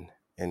and when?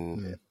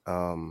 And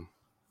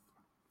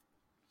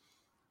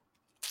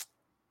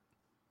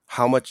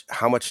how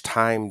much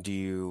time do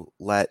you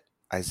let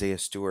Isaiah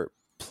Stewart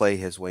play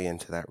his way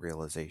into that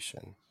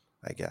realization,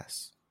 I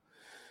guess.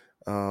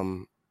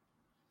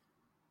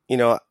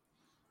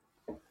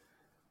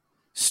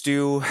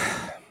 Stu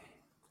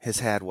has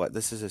had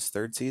this is his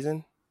third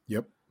season?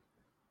 Yep.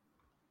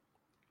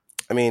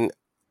 I mean,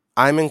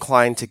 I'm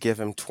inclined to give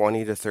him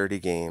 20 to 30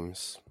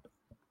 games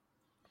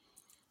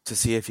to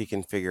see if he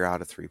can figure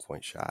out a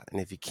 3-point shot.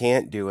 And if he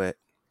can't do it,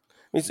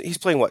 he's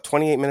playing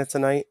 28 minutes a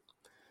night?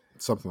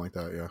 Something like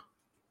that, yeah.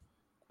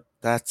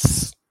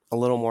 That's a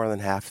little more than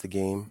half the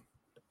game.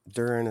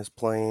 Duren is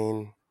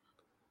playing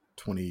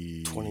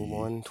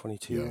 21,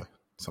 22. Yeah,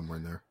 somewhere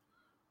in there.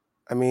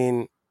 I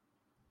mean,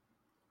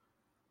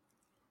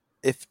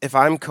 if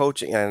I'm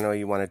coaching, and I know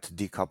you wanted to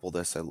decouple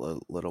this a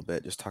little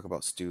bit, just talk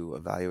about Stu,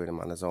 evaluate him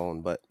on his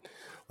own. But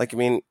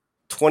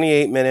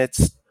 28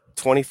 minutes,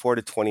 24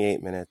 to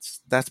 28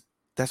 minutes, that's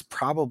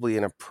probably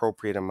an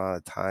appropriate amount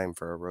of time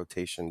for a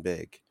rotation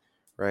big,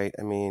 right?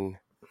 I mean,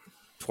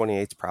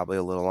 28 is probably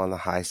a little on the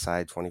high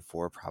side.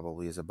 24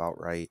 probably is about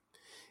right.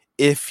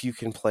 If you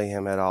can play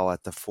him at all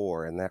at the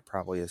 4, and that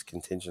probably is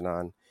contingent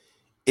on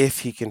if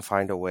he can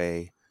find a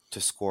way to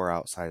score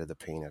outside of the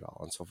paint at all.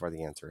 And so far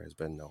the answer has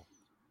been no,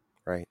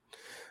 right?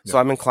 Yeah. So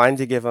I'm inclined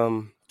to give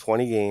him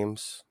 20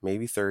 games,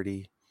 maybe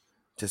 30,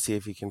 to see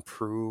if he can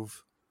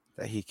prove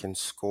that he can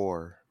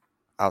score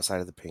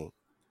outside of the paint.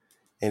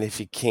 And if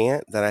he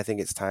can't, then I think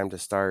it's time to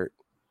start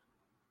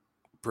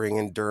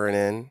bringing Duren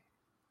in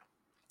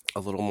a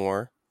little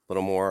more.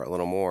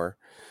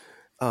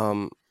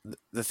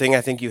 The thing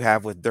I think you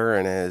have with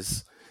Duren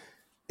is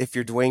if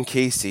you're Dwayne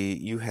Casey,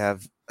 you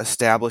have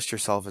established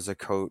yourself as a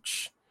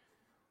coach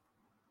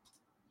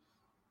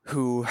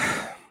who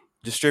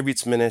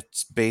distributes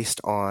minutes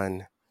based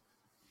on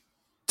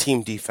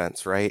team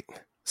defense, right?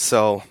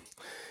 So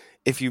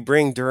if you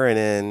bring Duran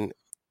in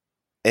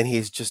and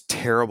he's just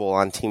terrible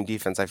on team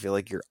defense, I feel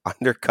like you're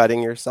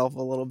undercutting yourself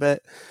a little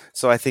bit.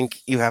 So I think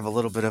you have a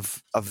little bit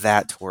of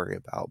that to worry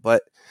about.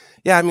 But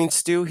yeah, I mean,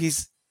 Stu,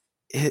 his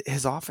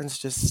offense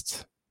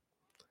just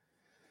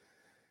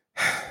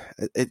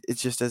it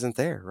just isn't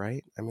there,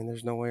 right? I mean,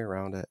 there's no way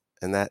around it,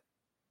 and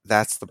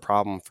that's the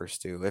problem for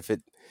Stu. If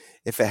it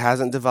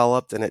hasn't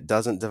developed and it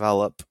doesn't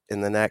develop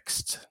in the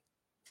next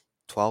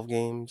 12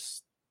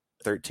 games,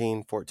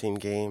 13, 14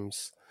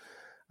 games,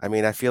 I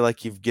mean, I feel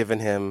like you've given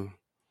him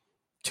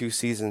 2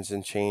 seasons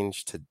and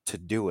change to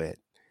do it.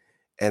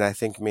 And I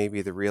think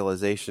maybe the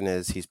realization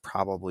is he's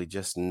probably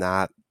just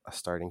not a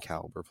starting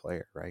caliber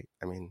player, right?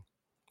 I mean,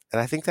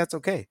 and I think that's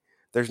okay.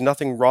 There's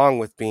nothing wrong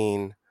with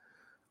being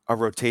a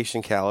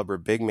rotation caliber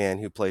big man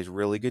who plays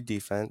really good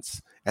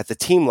defense at the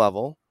team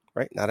level,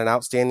 right? Not an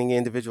outstanding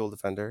individual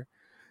defender,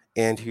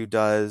 and who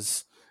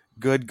does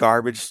good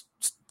garbage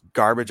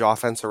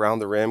offense around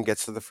the rim,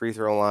 gets to the free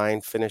throw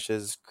line,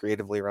 finishes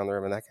creatively around the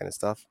rim and that kind of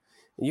stuff.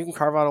 And you can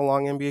carve out a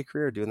long NBA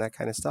career doing that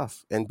kind of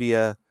stuff and be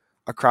a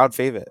crowd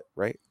favorite,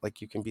 right? Like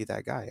you can be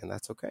that guy, and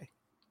that's okay.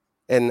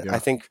 And I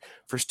think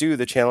for Stu,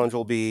 the challenge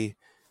will be,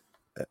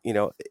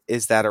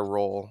 is that a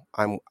role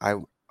I'm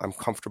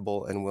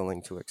comfortable and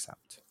willing to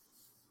accept?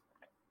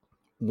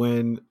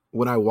 When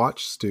I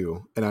watch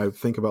Stu and I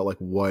think about like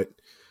what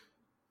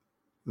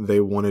they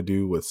want to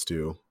do with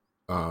Stu,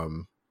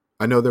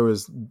 I know there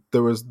was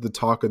the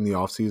talk in the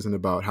offseason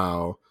about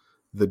how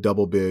the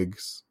double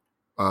bigs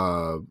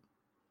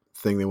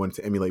thing, they wanted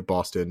to emulate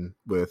Boston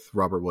with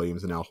Robert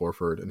Williams and Al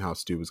Horford, and how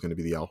Stu was going to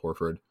be the Al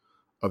Horford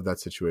of that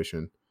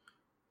situation.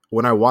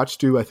 When I watch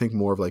Stu, I think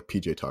more of like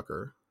PJ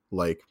Tucker,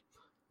 like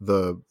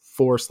the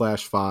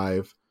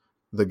 4/5,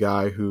 the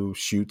guy who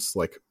shoots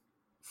like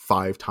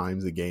 5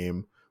 times a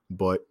game,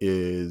 but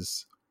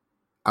is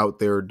out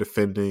there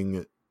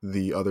defending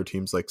the other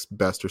team's like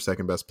best or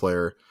second best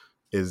player,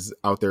 is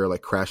out there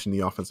like crashing the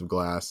offensive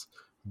glass,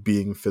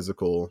 being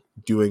physical,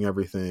 doing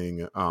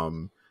everything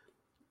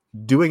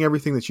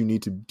that you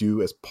need to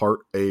do as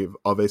part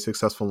of a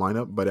successful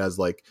lineup, but as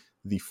like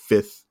the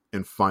 5th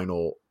and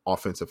final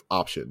offensive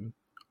option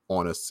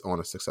on a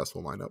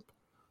successful lineup.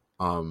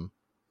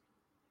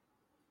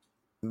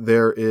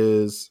 There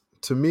is,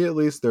 to me at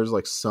least, there's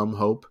like some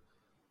hope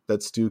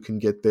that Stu can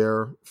get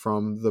there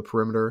from the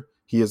perimeter.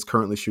 He is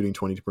currently shooting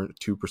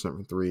 22%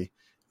 from 3.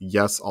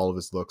 Yes, all of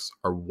his looks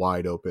are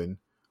wide open,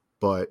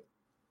 but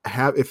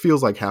it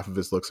feels like half of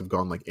his looks have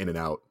gone like in and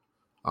out.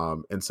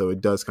 And so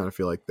it does kind of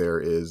feel like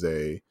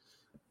it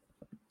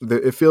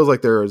feels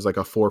like there is like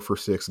a 4 for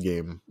 6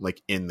 game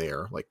like in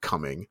there, like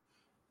coming,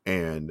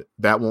 and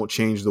that won't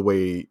change the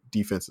way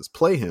defenses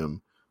play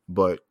him,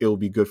 but it'll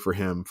be good for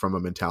him from a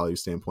mentality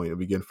standpoint. It'll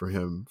be good for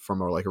him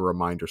from a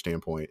reminder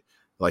standpoint.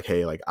 Like,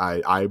 hey, like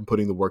I'm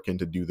putting the work in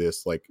to do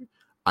this. Like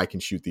I can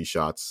shoot these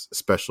shots,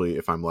 especially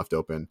if I'm left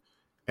open.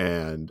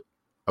 And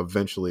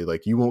eventually,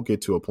 like, you won't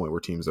get to a point where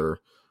teams are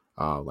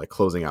like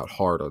closing out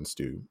hard on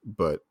Stu,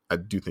 but I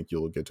do think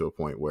you'll get to a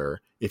point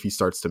where if he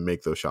starts to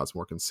make those shots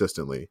more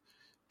consistently,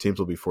 teams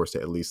will be forced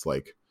to at least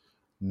like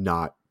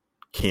not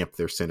camp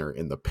their center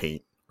in the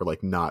paint, or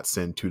like not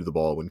send 2 to the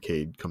ball when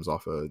Cade comes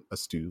off a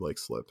Stu like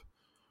slip.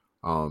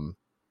 But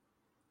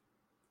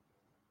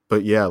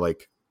yeah,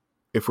 like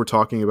if we're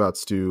talking about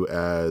Stu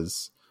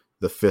as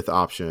the 5th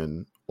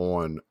option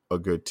on a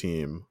good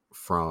team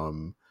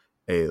from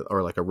a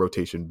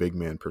rotation big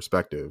man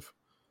perspective,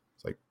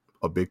 it's like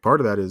a big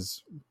part of that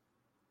is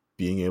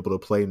being able to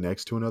play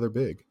next to another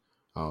big.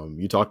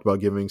 You talked about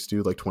giving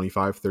Stu like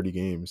 25, 30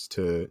 games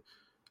to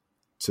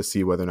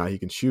see whether or not he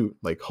can shoot.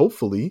 Like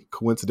hopefully,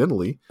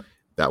 coincidentally,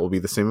 that will be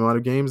the same amount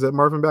of games that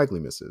Marvin Bagley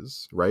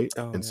misses, right?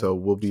 So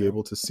we'll be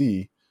able to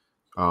see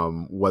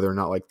whether or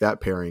not like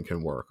that pairing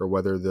can work, or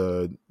whether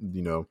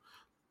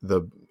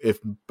if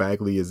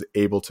Bagley is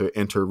able to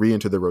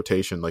re-enter the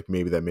rotation, like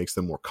maybe that makes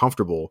them more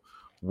comfortable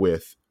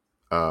with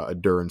a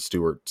Duran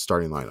Stewart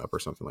starting lineup or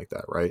something like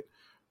that, right?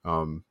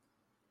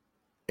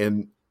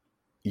 And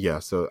yeah,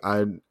 so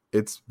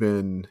it's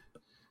been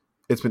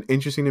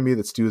interesting to me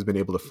that Stu has been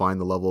able to find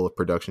the level of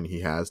production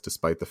he has,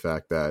 despite the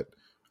fact that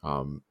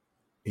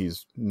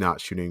he's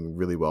not shooting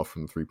really well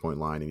from the 3-point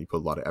line, and he put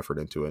a lot of effort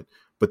into it.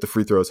 But the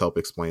free throws help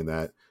explain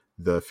that.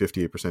 The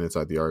 58%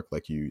 inside the arc,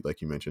 like you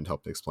mentioned,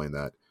 helped explain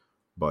that.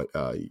 But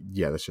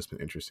yeah, that's just been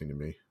interesting to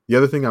me. The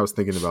other thing I was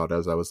thinking about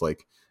as I was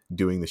like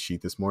doing the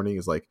sheet this morning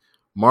is like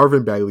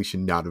Marvin Bagley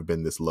should not have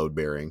been this load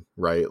bearing,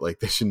 right? Like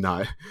they should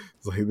not.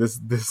 It's like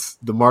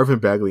the Marvin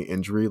Bagley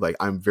injury. Like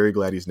I'm very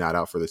glad he's not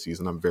out for the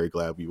season. I'm very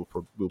glad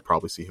we'll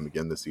probably see him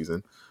again this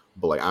season.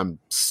 But like I'm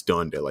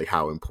stunned at like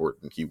how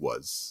important he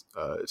was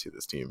to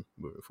this team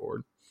moving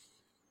forward.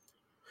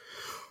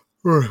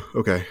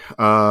 Okay,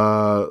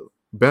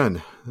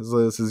 Ben,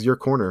 this is your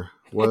corner.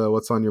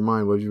 What's on your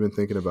mind? What have you been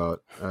thinking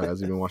about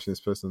as you've been watching these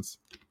Pistons?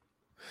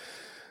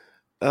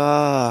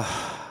 Uh,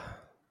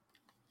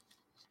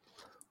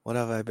 what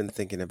have I been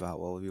thinking about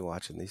while we'll be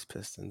watching these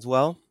Pistons?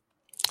 Well,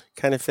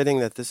 kind of fitting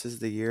that this is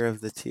the year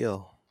of the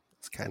teal.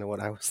 It's kind of what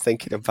I was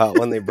thinking about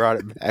when they brought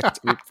it back,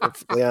 to be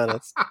perfectly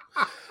honest.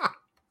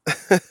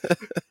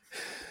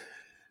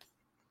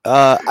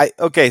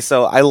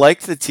 So I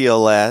liked the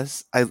teal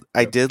last.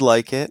 I did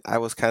like it. I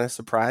was kind of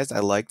surprised. I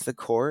liked the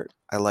court.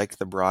 I liked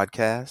the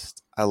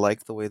broadcast. I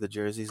liked the way the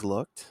jerseys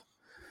looked.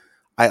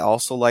 I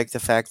also like the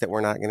fact that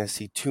we're not going to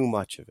see too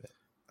much of it.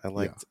 I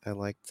like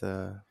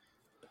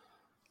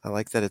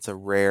that it's a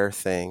rare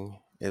thing.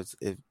 It's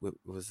kind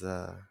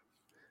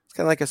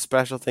of like a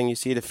special thing. You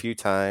see it a few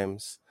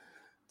times.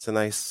 It's a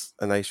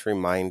nice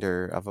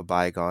reminder of a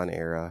bygone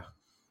era.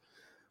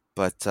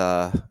 But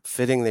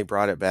fitting they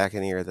brought it back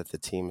in a year that the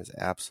team is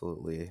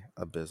absolutely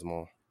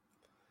abysmal.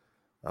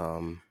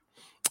 I'm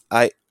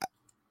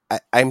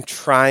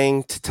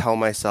trying to tell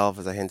myself,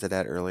 as I hinted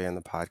at earlier in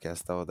the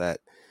podcast, though, that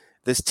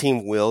this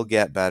team will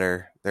get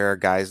better. There are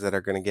guys that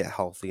are going to get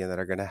healthy and that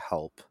are going to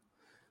help.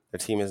 Their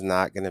team is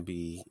not going to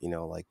be,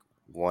 like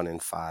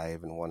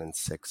 1-5 and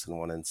 1-6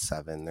 and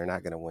 1-7. They're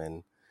not going to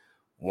win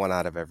 1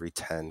 out of every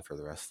 10 for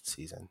the rest of the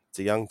season. It's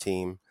a young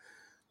team.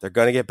 They're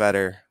going to get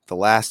better. The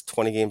last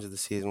 20 games of the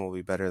season will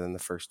be better than the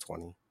first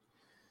 20.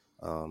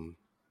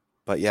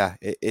 But yeah,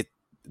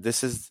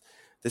 this is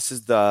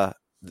the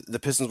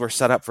Pistons were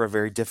set up for a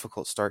very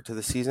difficult start to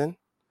the season.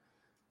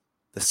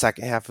 The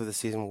second half of the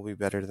season will be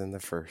better than the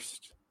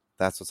first.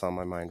 That's what's on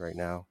my mind right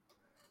now.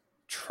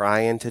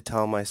 Trying to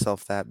tell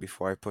myself that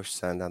before I push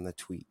send on the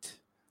tweet.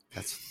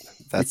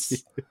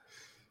 That's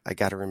I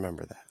got to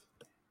remember that.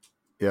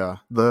 Yeah.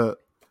 The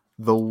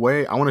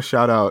way I want to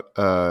shout out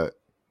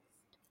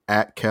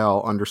at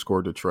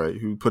Cal_Detroit,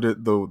 who put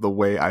it the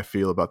way I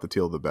feel about the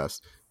teal the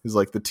best. Is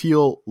like the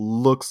teal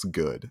looks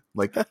good.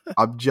 Like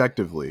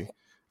objectively.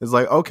 It's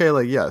like, okay,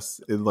 like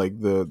yes,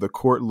 the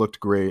court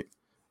looked great.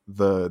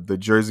 The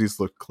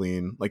jerseys looked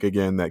clean. Like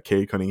again, that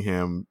Cade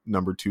Cunningham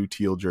number 2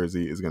 teal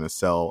jersey is going to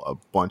sell a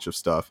bunch of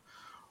stuff.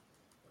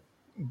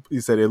 He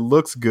said it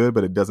looks good,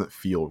 but it doesn't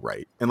feel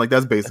right, and like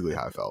that's basically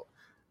how I felt.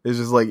 It's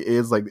just like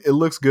it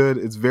looks good.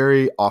 It's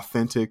very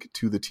authentic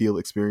to the teal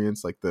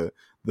experience. Like the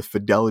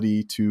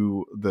fidelity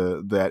to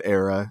that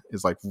era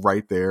is like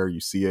right there.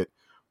 You see it,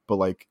 but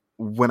like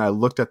when I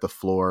looked at the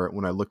floor,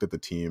 when I looked at the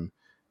team,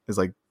 it's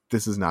like,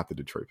 this is not the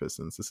Detroit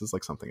Pistons. This is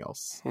like something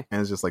else.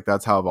 And it's just like,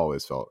 that's how I've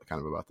always felt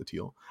kind of about the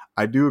teal.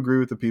 I do agree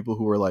with the people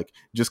who are like,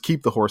 just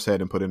keep the horse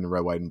head and put it in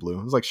red, white, and blue.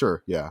 I was like,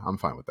 sure. Yeah, I'm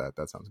fine with that.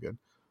 That sounds good.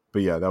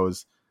 But yeah,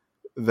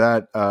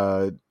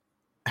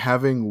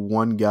 having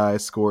one guy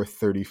score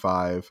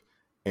 35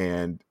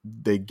 and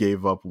they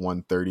gave up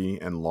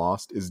 130 and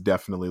lost is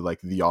definitely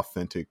like the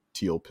authentic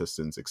teal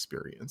Pistons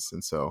experience.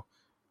 And so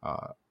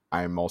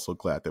I'm also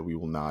glad that we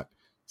will not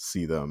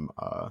see them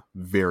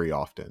very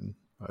often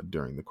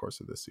during the course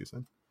of this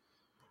season.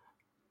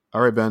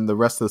 All right, Ben, the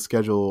rest of the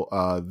schedule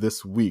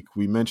this week.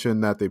 We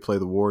mentioned that they play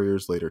the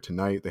Warriors later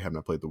tonight. They have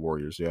not played the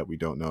Warriors yet. We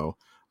don't know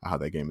how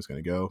that game is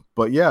going to go.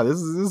 But yeah, this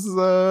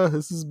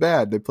is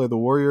bad. They play the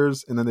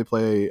Warriors and then they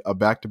play a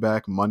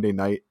back-to-back Monday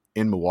night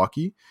in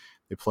Milwaukee.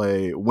 They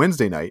play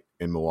Wednesday night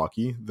in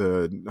Milwaukee,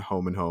 the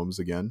home and homes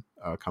again,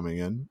 coming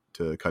in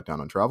to cut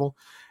down on travel.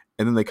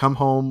 And then they come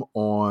home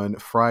on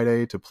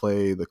Friday to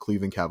play the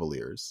Cleveland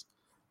Cavaliers.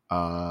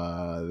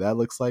 That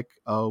looks like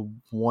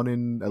an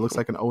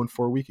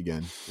 0-4 week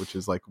again, which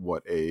is like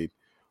what, a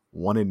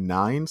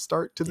 1-9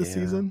 start to the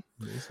season.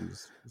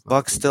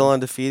 Bucks still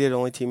undefeated,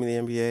 only team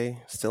in the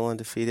NBA, still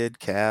undefeated.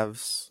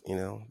 Cavs,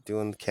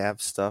 doing the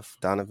Cavs stuff.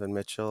 Donovan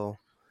Mitchell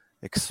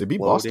exploding. They beat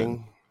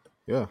Boston.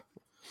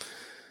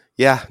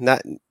 Yeah,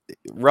 not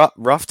rough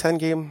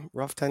 10-game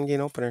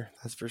opener.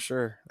 That's for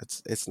sure.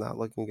 It's not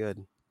looking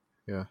good.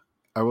 Yeah,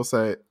 I will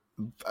say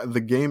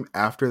the game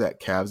after that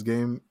Cavs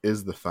game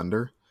is the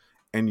Thunder.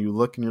 And you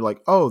look and you're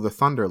like, oh, the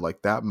Thunder,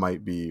 like that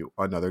might be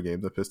another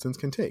game the Pistons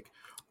can take.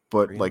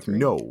 But like,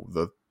 no,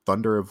 the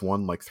Thunder have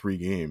won like 3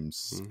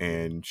 games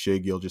and Shai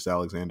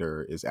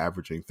Gilgeous-Alexander is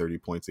averaging 30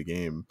 points a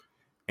game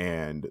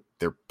and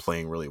they're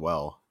playing really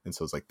well. And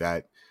so it's like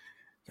that.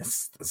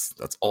 Yes,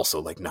 that's also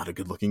like not a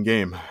good looking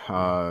game.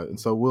 And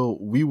so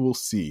we will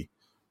see.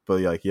 But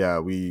like, yeah,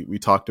 we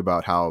talked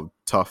about how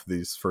tough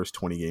these first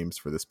 20 games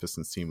for this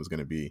Pistons team was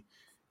going to be.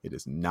 It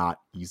is not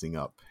easing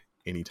up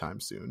anytime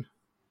soon.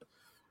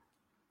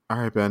 All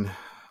right, Ben,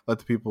 let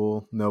the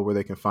people know where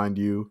they can find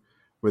you,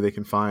 where they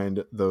can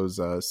find those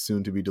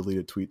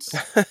soon-to-be-deleted tweets.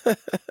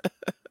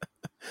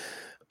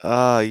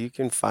 You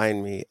can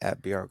find me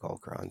at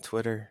BRGulker on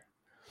Twitter.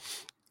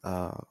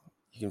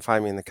 You can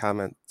find me in the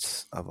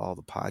comments of all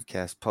the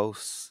podcast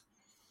posts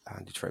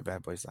on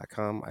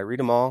DetroitBadBoys.com. I read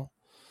them all.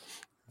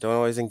 Don't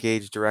always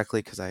engage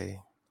directly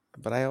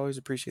but I always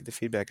appreciate the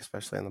feedback,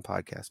 especially on the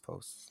podcast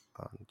posts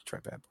on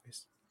Detroit Bad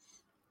Boys.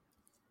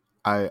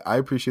 I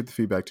appreciate the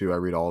feedback too. I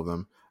read all of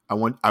them. I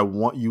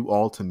want you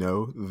all to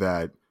know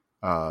that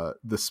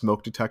the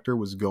smoke detector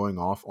was going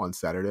off on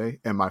Saturday,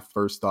 and my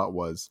first thought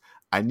was,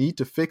 I need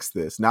to fix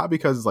this. Not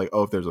because it's like,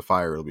 oh, if there's a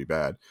fire, it'll be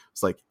bad.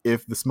 It's like,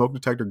 if the smoke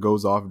detector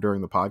goes off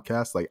during the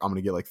podcast, like, I'm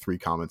gonna get like 3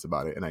 comments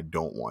about it, and I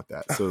don't want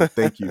that. So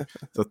thank you.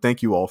 So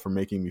thank you all for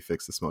making me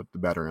fix the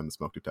battery on the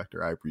smoke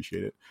detector. I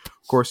appreciate it.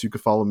 Of course, you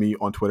can follow me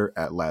on Twitter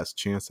at Last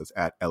Chance. That's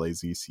at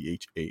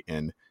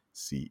LAZCHANCE.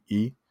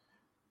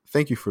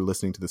 Thank you for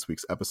listening to this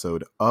week's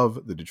episode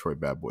of the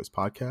Detroit Bad Boys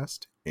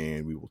podcast,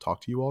 and we will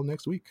talk to you all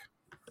next week.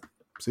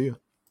 See ya.